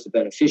 who was the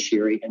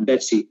beneficiary, and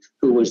Betsy,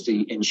 who was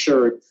the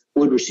insured,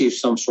 would receive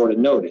some sort of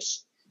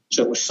notice.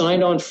 So it was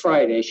signed on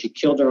Friday. She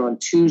killed her on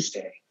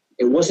Tuesday.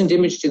 It wasn't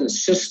imaged in the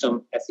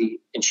system at the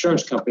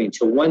insurance company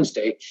until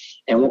Wednesday.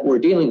 And what we're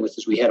dealing with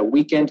is we had a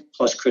weekend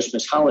plus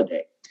Christmas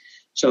holiday.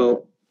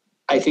 So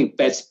I think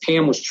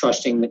Pam was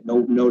trusting that no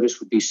notice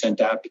would be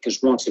sent out,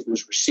 because once it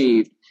was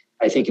received,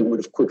 I think it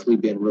would have quickly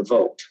been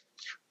revoked.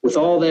 With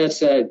all that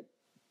said,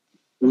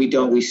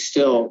 we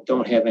still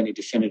don't have any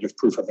definitive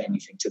proof of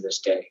anything to this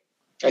day.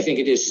 I think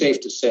it is safe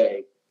to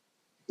say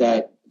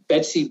that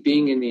Betsy,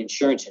 being in the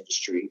insurance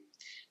industry,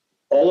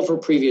 all of her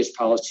previous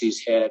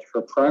policies had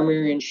her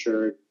primary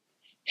insured,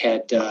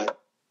 had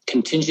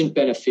contingent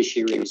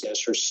beneficiaries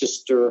as her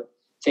sister,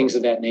 things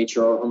of that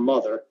nature, or her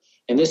mother.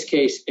 In this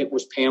case, it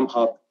was Pam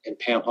Hupp and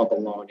Pam Hupp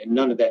alone, and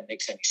none of that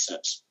makes any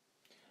sense.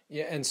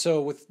 Yeah, and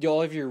so with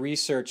all of your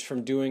research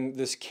from doing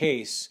this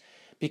case,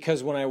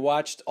 because when I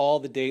watched all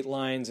the date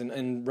lines and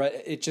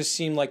it just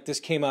seemed like this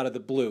came out of the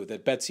blue,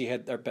 that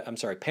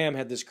Pam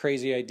had this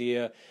crazy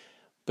idea,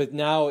 but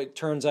now it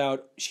turns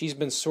out she's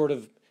been sort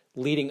of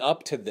leading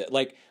up to this,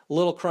 like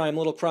little crime,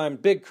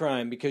 big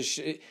crime, because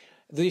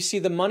you see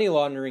the money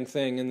laundering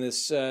thing in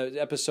this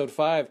episode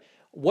 5.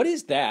 What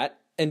is that?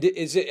 And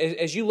is it,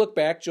 as you look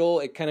back,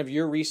 Joel, at kind of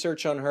your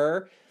research on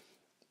her,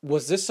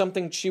 was this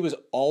something she was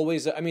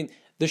always, I mean,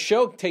 the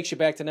show takes you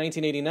back to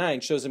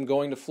 1989, shows them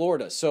going to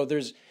Florida. So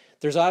there's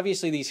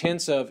obviously these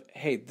hints of,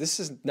 hey,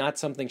 this is not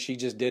something she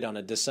just did on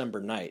a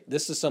December night.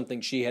 This is something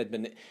she had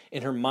been,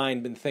 in her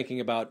mind, been thinking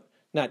about,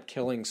 not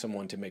killing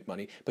someone to make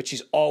money, but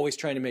she's always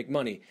trying to make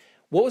money.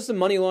 What was the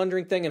money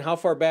laundering thing, and how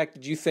far back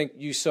did you think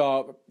you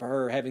saw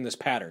her having this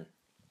pattern?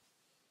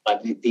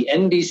 The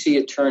NBC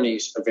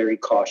attorneys are very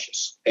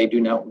cautious. They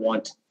do not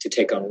want to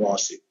take on a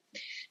lawsuit.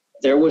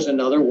 There was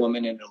another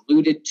woman, and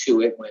alluded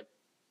to it when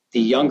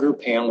the younger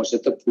Pam was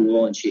at the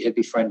pool and she had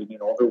befriended an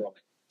older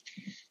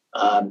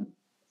woman.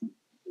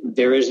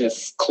 There is a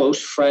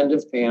close friend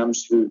of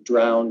Pam's who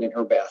drowned in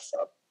her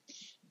bathtub.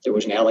 There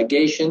was an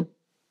allegation,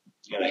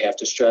 and I have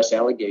to stress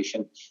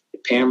allegation,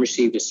 that Pam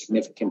received a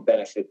significant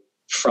benefit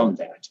from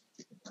that.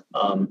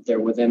 There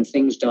were then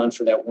things done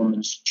for that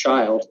woman's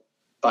child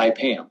by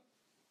Pam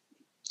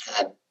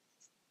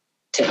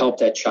to help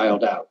that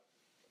child out.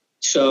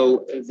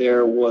 So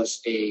there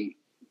was a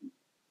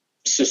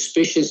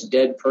suspicious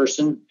dead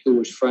person who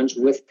was friends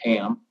with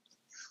Pam,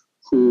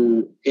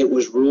 who it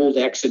was ruled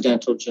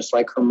accidental, just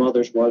like her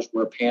mother's was,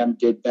 where Pam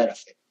did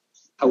benefit.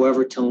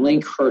 However, to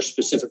link her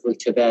specifically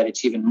to that,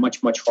 it's even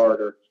much, much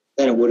harder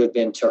than it would have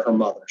been to her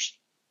mother's.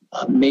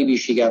 Maybe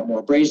she got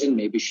more brazen,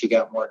 maybe she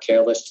got more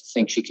careless to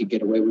think she could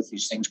get away with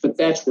these things, but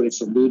that's what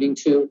it's alluding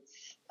to.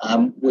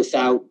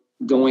 Without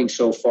going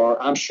so far,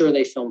 I'm sure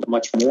they filmed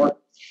much more.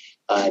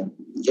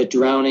 The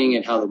drowning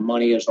and how the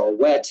money is all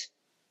wet.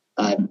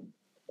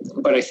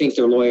 But I think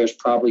their lawyers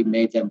probably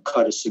made them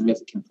cut a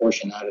significant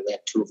portion out of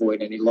that to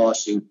avoid any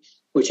lawsuit,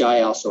 which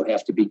I also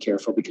have to be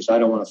careful, because I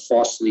don't want to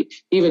falsely,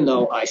 even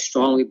though I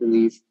strongly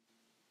believe,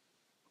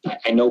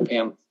 I know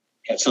Pam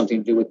had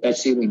something to do with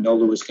Betsy. We know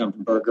Louis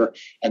Gumpenberger,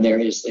 and there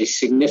is a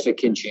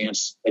significant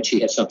chance that she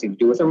had something to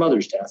do with her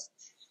mother's death.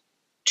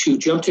 To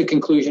jump to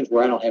conclusions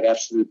where I don't have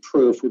absolute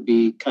proof would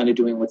be kind of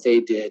doing what they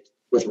did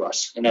with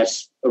Russ, and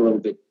that's a little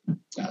bit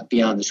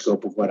beyond the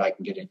scope of what I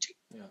can get into.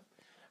 Yeah.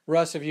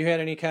 Russ, have you had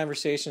any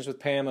conversations with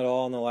Pam at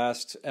all in the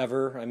last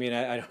ever? I mean,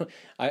 I don't.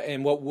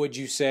 And what would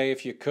you say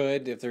if you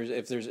could,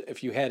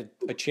 if you had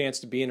a chance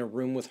to be in a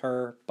room with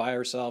her by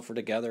herself or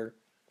together?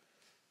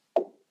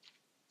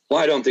 Well,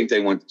 I don't think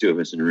they want the two of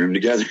us in a room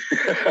together.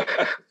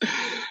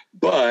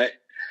 But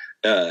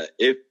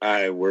if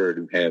I were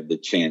to have the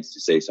chance to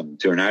say something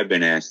to her, and I've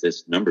been asked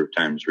this a number of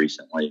times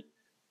recently,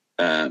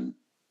 I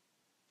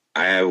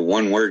have a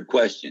one-word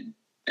question,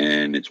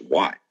 and it's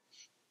why.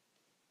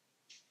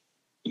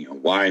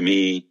 Why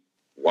me?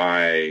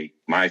 Why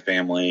my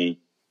family?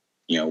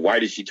 Why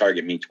did she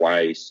target me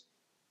twice?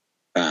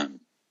 I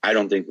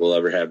don't think we'll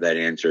ever have that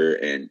answer.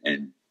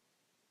 And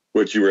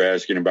what you were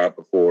asking about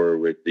before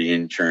with the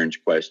insurance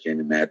question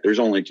and that, there's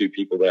only two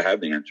people that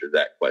have the answer to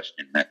that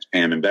question. That's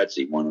Pam and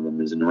Betsy. One of them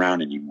isn't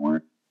around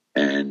anymore.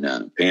 And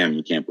Pam,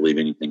 you can't believe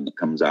anything that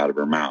comes out of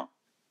her mouth.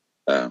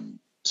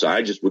 So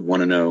I just would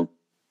want to know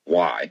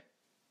why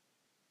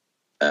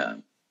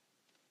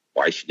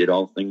she did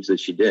all the things that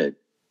she did.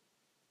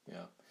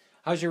 Yeah.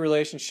 How's your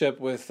relationship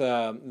with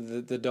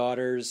the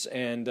daughters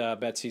and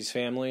Betsy's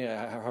family?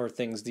 How are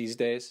things these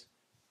days?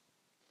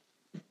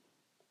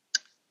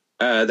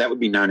 That would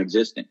be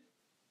non-existent.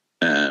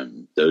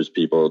 Those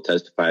people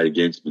testified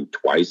against me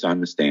twice on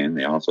the stand.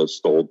 They also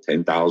stole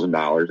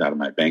 $10,000 out of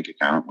my bank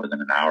account within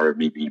an hour of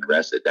me being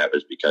arrested. That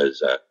was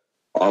because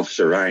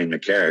Officer Ryan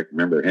McCarrick,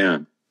 remember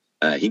him?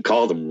 He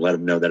called them and let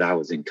them know that I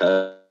was in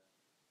custody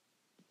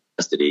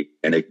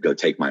and they could go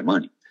take my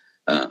money.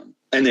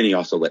 And then he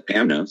also let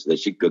Pam know so that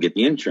she could go get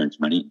the insurance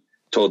money,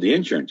 told the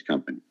insurance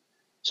company.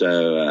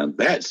 So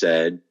that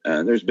said,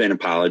 there's been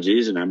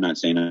apologies, and I'm not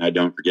saying I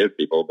don't forgive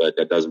people, but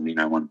that doesn't mean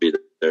I want to be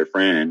their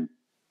friend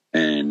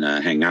and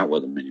hang out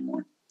with them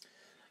anymore.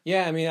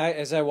 Yeah, I mean,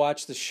 as I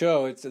watch the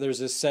show, there's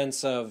this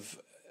sense of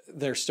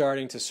they're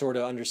starting to sort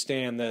of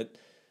understand that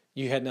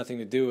you had nothing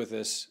to do with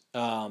this.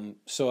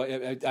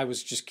 So I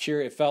was just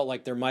curious. It felt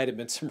like there might have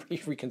been some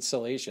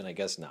reconciliation. I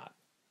guess not.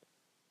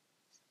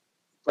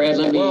 Brad,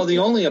 well, the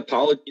only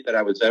apology that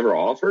I was ever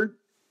offered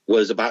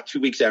was about 2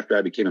 weeks after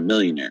I became a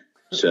millionaire.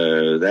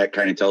 So that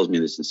kind of tells me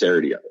the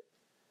sincerity of it.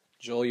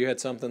 Joel, you had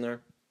something there?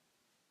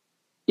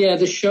 Yeah,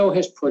 the show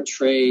has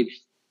portrayed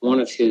one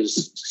of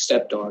his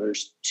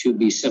stepdaughters to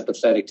be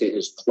sympathetic to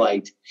his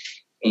plight.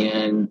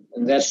 And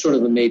that's sort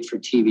of a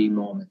made-for-TV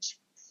moment.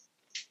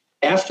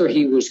 After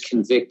he was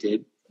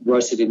convicted,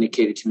 Russ had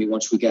indicated to me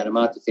once we got him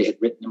out that they had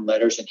written him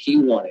letters and he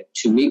wanted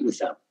to meet with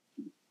them.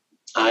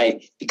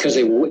 Because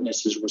they were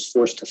witnesses, was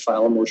forced to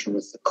file a motion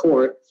with the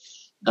court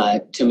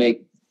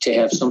to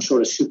have some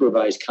sort of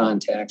supervised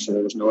contact so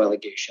there was no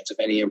allegations of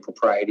any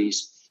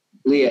improprieties.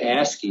 Leah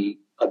Askey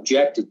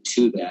objected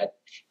to that,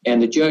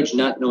 and the judge,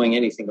 not knowing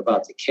anything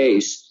about the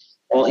case,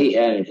 all he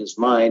had in his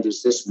mind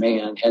is this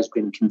man has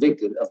been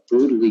convicted of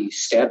brutally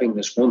stabbing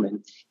this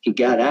woman. He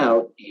got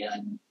out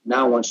and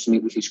now wants to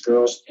meet with these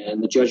girls,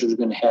 and the judge was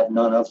going to have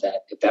none of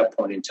that at that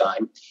point in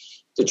time.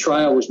 The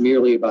trial was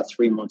merely about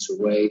 3 months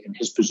away, and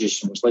his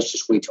position was, let's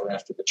just wait till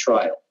after the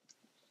trial.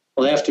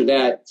 Well, after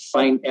that,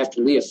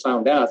 after Leah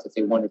found out that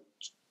they wanted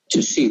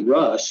to see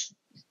Russ,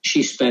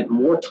 she spent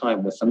more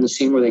time with them. The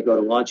scene where they go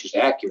to lunch is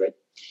accurate.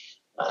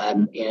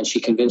 And she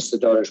convinced the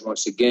daughters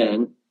once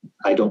again,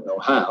 I don't know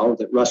how,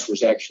 that Russ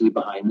was actually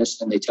behind this,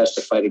 and they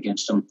testified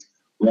against him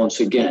once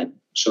again.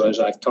 So as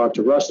I've talked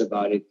to Russ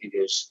about it, it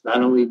is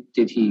not only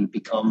did he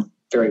become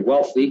very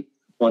wealthy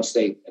once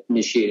they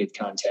initiated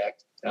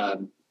contact,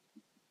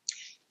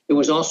 it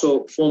was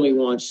also fool me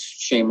once,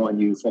 shame on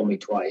you, fool me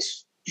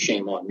twice,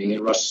 shame on me.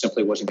 And Russ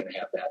simply wasn't going to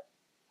have that.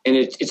 And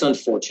it's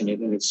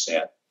unfortunate and it's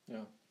sad.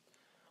 Yeah.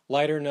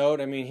 Lighter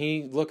note, I mean,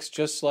 he looks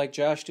just like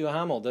Josh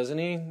Duhamel, doesn't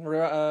he,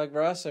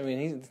 Russ? I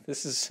mean,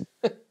 this is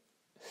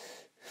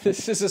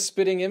this is a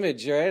spitting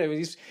image, right? I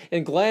mean,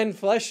 and Glenn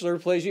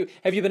Fleshler plays you.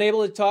 Have you been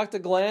able to talk to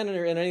Glenn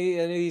and any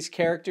of these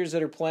characters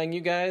that are playing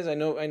you guys? I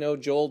know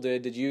Joel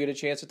did. Did you get a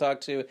chance to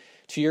talk to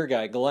your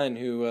guy, Glenn,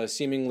 who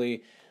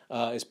seemingly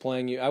is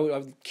playing you?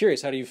 I'm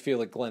curious, how do you feel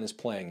like Glenn is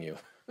playing you?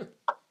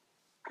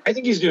 I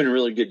think he's doing a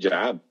really good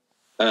job.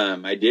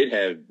 I did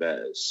have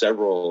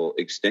several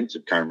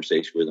extensive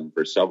conversations with him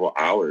for several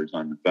hours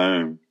on the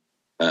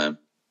phone.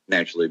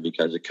 Naturally,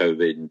 because of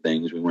COVID and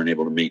things, we weren't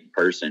able to meet in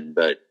person.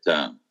 But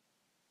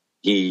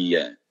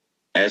he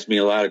asked me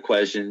a lot of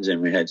questions,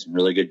 and we had some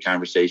really good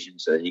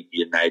conversations so he could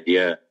get an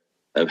idea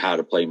of how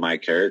to play my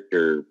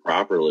character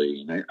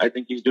properly. And I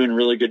think he's doing a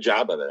really good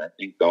job of it. I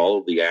think all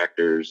of the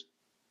actors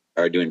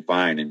are doing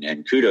fine.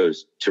 And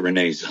kudos to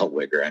Renee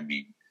Zellweger. I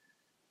mean,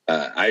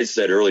 I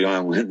said early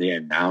on when they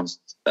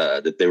announced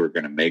that they were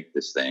going to make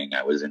this thing,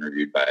 I was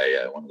interviewed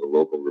by one of the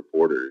local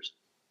reporters.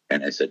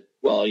 And I said,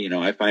 well,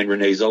 I find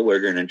Renee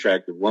Zellweger an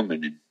attractive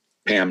woman and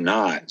Pam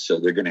not. So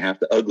they're going to have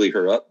to ugly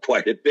her up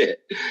quite a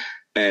bit.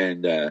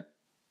 And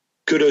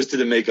kudos to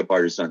the makeup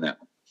artist on that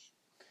one.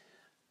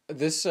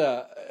 This,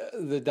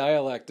 the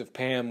dialect of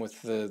Pam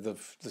with the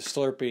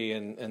Slurpee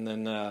and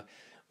then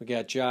we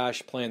got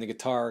Josh playing the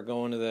guitar,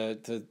 going to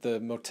the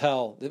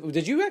motel.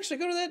 Did you actually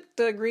go to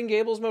that Green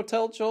Gables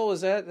motel, Joel?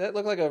 That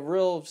looked like a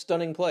real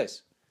stunning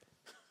place?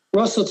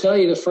 Russ will tell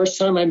you the first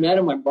time I met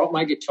him, I brought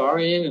my guitar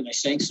in and I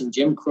sang some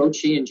Jim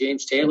Croce and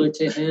James Taylor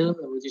to him,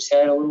 and we just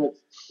had a little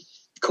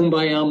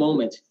kumbaya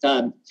moment.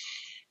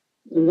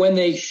 When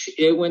they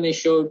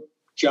showed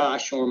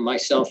Josh or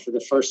myself for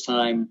the first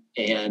time,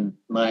 and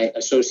my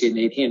associate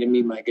Nate handed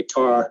me my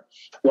guitar,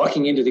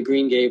 walking into the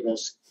Green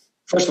Gables.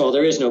 First of all,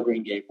 there is no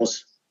Green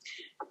Gables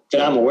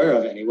that I'm aware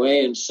of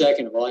anyway, and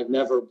second of all, I've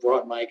never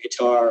brought my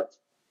guitar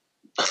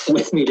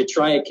with me to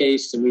try a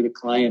case, to meet a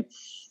client.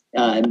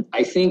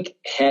 I think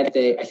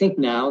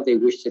now they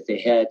wish that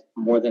they had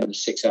more than the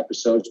 6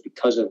 episodes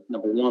because of,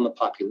 number one, the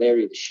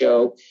popularity of the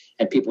show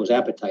and people's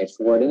appetite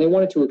for it. And they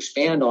wanted to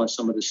expand on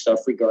some of the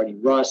stuff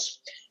regarding Russ.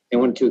 They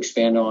wanted to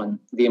expand on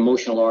the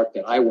emotional arc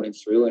that I went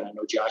through. And I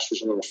know Josh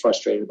was a little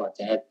frustrated about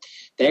that.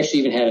 They actually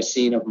even had a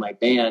scene of my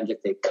band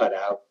that they cut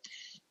out.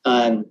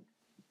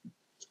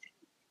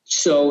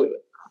 So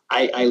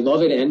I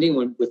love it ending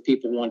with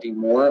people wanting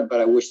more, but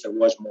I wish there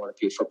was more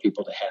for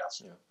people to have.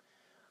 Yeah.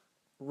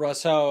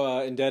 Russ, how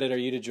indebted are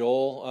you to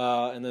Joel?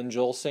 And then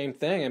Joel, same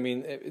thing. I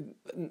mean,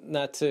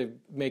 not to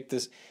make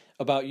this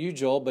about you,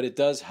 Joel, but it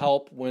does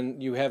help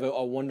when you have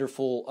a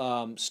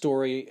wonderful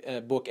story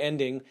book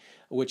ending,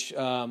 which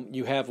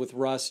you have with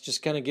Russ.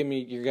 Just kind of give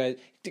me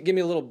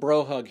a little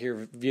bro hug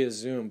here via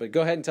Zoom. But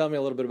go ahead and tell me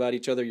a little bit about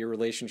each other, your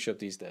relationship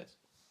these days.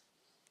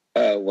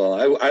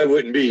 Well, I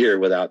wouldn't be here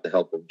without the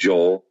help of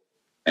Joel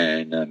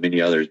and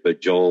many others, but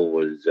Joel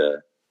was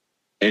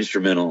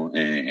instrumental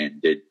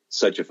and did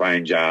such a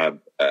fine job.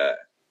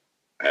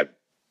 I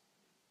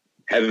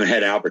haven't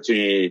had an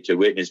opportunity to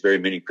witness very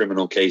many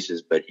criminal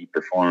cases, but he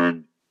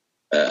performed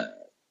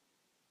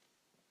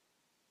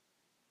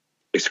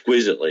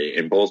exquisitely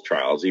in both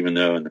trials, even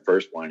though in the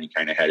first one he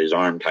kind of had his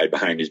arm tied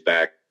behind his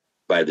back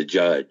by the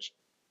judge.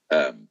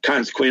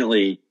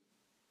 Consequently,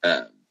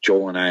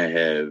 Joel and I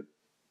have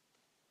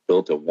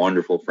built a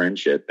wonderful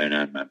friendship, and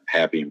I'm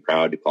happy and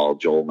proud to call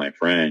Joel my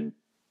friend,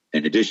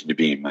 in addition to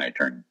being my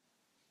attorney.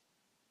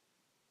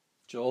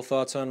 Joel,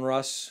 thoughts on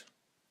Russ?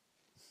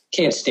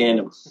 Can't stand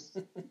him.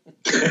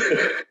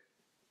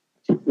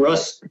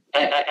 Russ,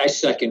 I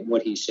second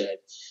what he said.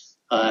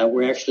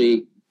 We're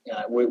actually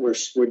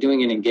we're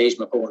doing an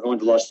engagement, but we're going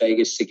to Las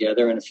Vegas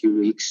together in a few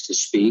weeks to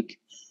speak.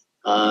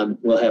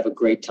 We'll have a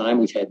great time.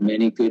 We've had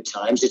many good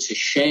times. It's a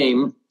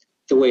shame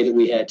the way that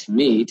we had to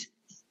meet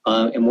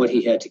and what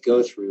he had to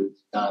go through.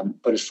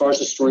 But as far as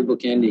the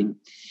storybook ending,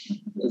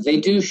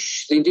 they do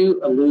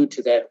allude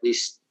to that at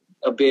least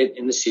a bit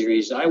in the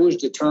series. I was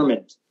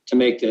determined to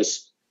make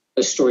this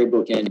a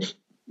storybook ending.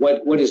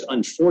 What is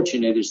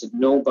unfortunate is that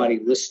nobody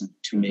listened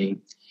to me.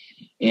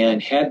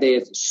 And had they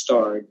at the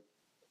start,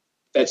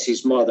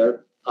 Betsy's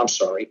mother,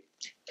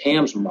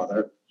 Pam's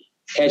mother,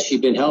 had she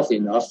been healthy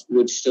enough,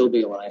 would still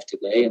be alive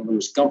today. And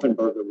Louis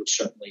Gumpenberger would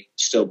certainly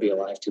still be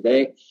alive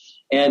today.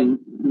 And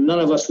none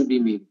of us would be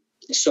meeting.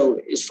 So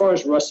as far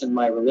as Russ and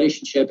my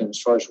relationship, and as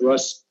far as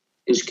Russ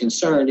is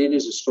concerned, it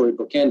is a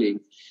storybook ending.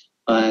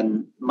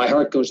 My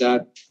heart goes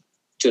out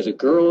to the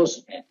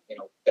girls, and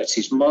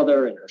Betsy's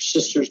mother and her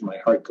sisters. My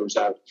heart goes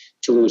out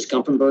to Louis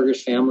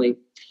Gumpenberger's family.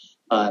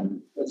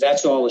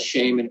 That's all a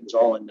shame, and it was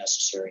all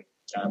unnecessary.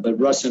 But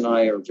Russ and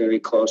I are very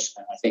close,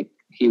 and I think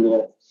he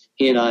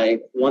and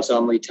I, once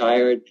I'm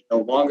retired, no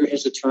longer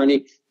his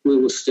attorney, we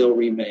will still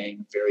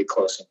remain very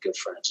close and good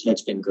friends, and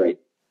it's been great.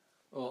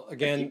 Well,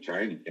 again, I keep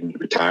trying to get him to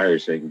retire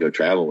so he can go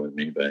travel with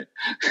me, but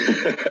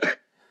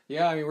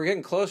yeah, I mean, we're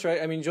getting close,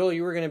 right? I mean, Joel,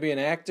 you were going to be an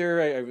actor.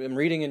 I'm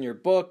reading in your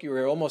book. You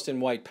were almost in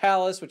White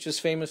Palace, which is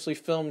famously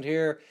filmed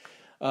here.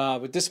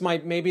 But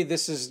maybe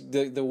this is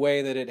the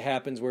way that it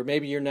happens, where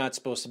maybe you're not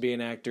supposed to be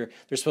an actor.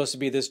 There's supposed to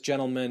be this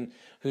gentleman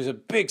who's a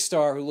big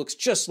star who looks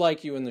just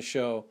like you in the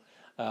show.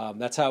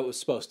 That's how it was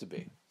supposed to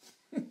be.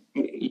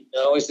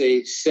 As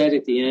they said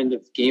at the end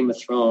of Game of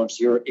Thrones,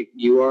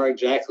 you are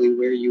exactly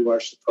where you are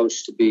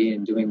supposed to be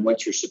and doing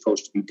what you're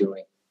supposed to be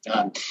doing.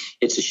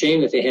 It's a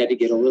shame that they had to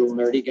get a little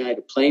nerdy guy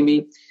to play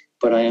me,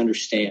 but I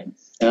understand.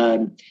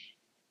 I'm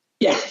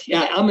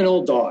an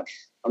old dog.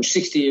 I'm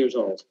 60 years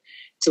old.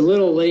 It's a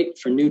little late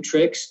for new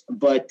tricks,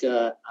 but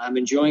I'm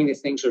enjoying the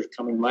things that are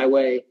coming my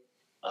way.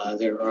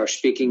 There are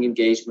speaking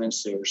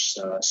engagements. There's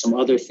some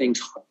other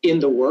things in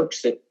the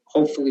works that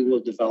hopefully will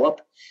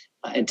develop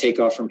and take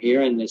off from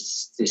here. And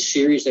this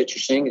series that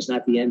you're seeing is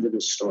not the end of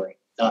the story.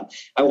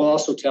 I will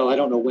also tell, I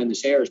don't know when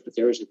this airs, but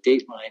there is a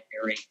Dateline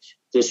airing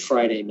this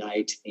Friday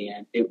night,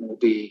 and it will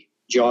be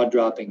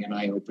jaw-dropping and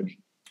eye-opening.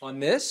 On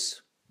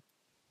this?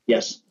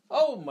 Yes.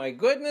 Oh, my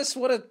goodness,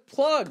 what a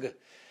plug.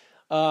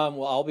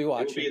 Well, I'll be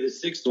watching. It'll be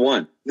the 6th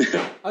one.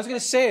 I was going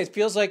to say, it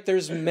feels like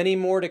there's many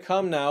more to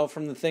come now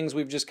from the things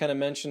we've just kind of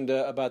mentioned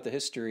about the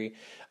history.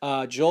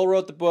 Joel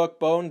wrote the book,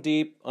 Bone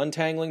Deep,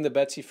 Untangling the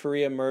Betsy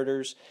Faria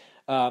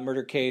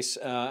murder case.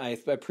 I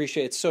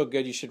appreciate it. It's so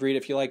good. You should read it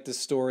if you like this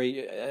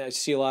story. I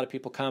see a lot of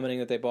people commenting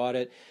that they bought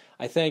it.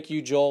 I thank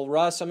you, Joel.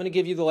 Russ, I'm going to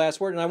give you the last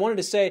word. And I wanted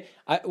to say,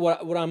 I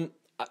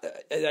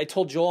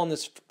told Joel on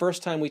this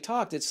first time we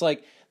talked, it's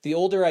like the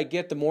older I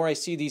get, the more I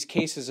see these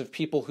cases of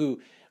people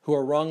who who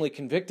are wrongly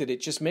convicted,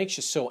 it just makes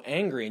you so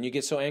angry, and you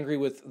get so angry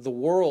with the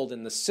world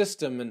and the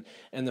system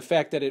and the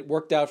fact that it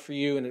worked out for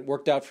you and it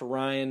worked out for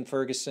Ryan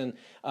Ferguson.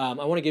 I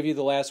want to give you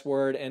the last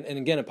word, and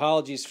again,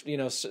 apologies.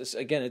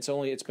 Again,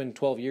 it's been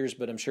 12 years,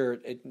 but I'm sure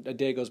a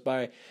day goes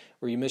by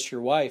where you miss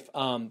your wife.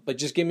 But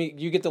just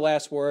you get the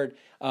last word.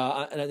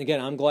 And again,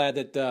 I'm glad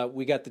that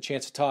we got the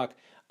chance to talk.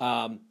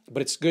 But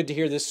it's good to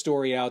hear this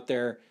story out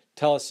there.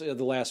 Tell us the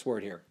last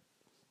word here.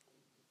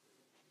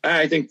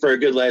 I think for a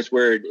good last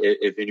word,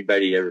 if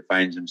anybody ever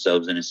finds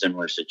themselves in a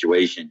similar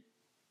situation,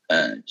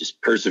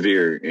 just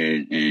persevere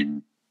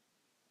and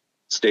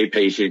stay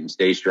patient and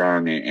stay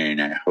strong. And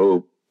I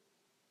hope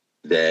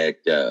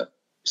that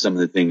some of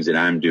the things that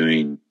I'm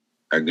doing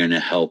are going to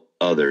help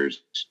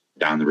others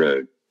down the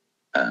road.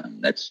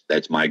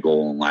 That's my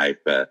goal in life.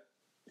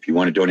 If you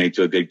want to donate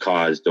to a good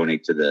cause,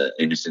 donate to the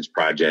Innocence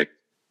Project,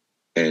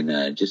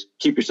 and just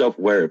keep yourself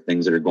aware of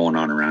things that are going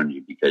on around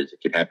you, because it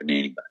could happen to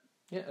anybody.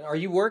 Yeah, are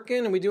you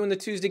working? Are we doing the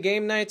Tuesday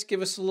game nights?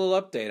 Give us a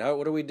little update.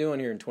 What are we doing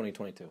here in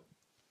 2022?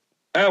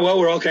 Well,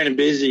 we're all kind of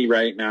busy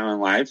right now in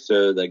life,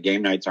 so the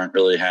game nights aren't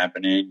really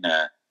happening.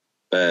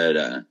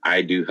 But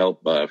I do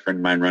help a friend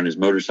of mine run his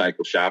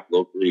motorcycle shop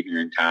locally here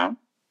in town.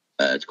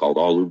 It's called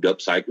All Lubed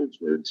Up Cycles.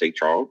 We're in St.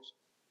 Charles.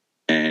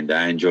 And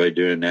I enjoy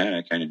doing that.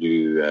 I kind of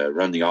do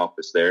run the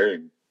office there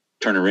and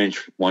turn a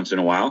wrench once in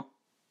a while.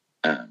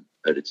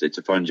 But it's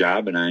a fun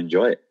job, and I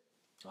enjoy it.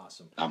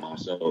 Awesome. I'm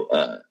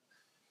also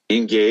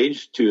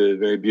engaged to a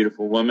very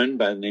beautiful woman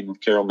by the name of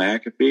Carol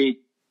McAfee,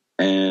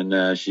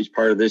 and she's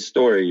part of this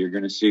story. You're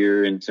going to see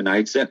her in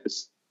tonight's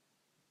episode.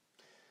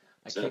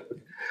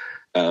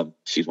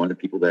 She's one of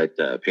the people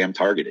that Pam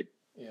targeted.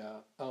 Yeah.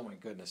 Oh my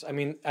goodness. I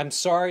mean, I'm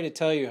sorry to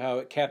tell you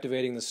how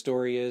captivating the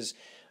story is.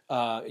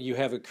 You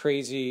have a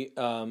crazy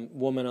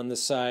woman on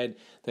this side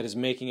that is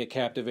making it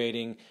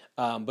captivating,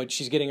 but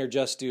she's getting her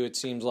just due, it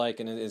seems like,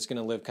 and is going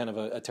to live kind of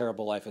a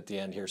terrible life at the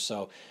end here.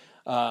 So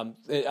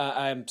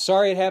I'm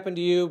sorry it happened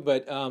to you,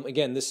 but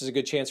again, this is a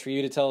good chance for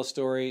you to tell a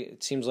story.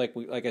 It seems like,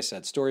 like I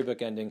said,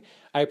 storybook ending.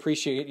 I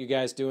appreciate you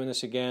guys doing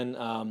this again.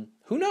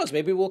 Who knows?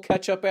 Maybe we'll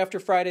catch up after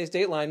Friday's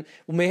Dateline.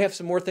 We may have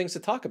some more things to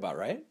talk about,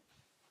 right?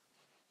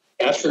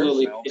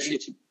 Absolutely.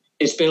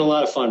 It's been a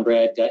lot of fun,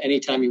 Brad.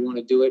 Anytime you want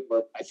to do it,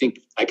 I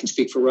think I can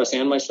speak for Russ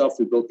and myself.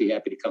 We'd both be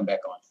happy to come back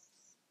on.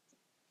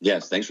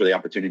 Yes, thanks for the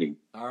opportunity.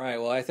 All right.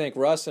 Well, I thank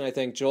Russ, and I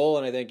thank Joel,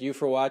 and I thank you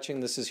for watching.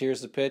 This is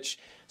Here's the Pitch,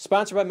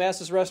 sponsored by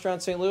Masses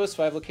Restaurant St. Louis,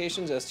 5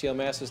 locations,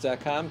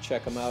 stlmasses.com.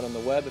 Check them out on the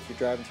web if you're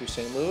driving through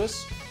St.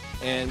 Louis,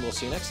 and we'll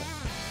see you next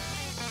time.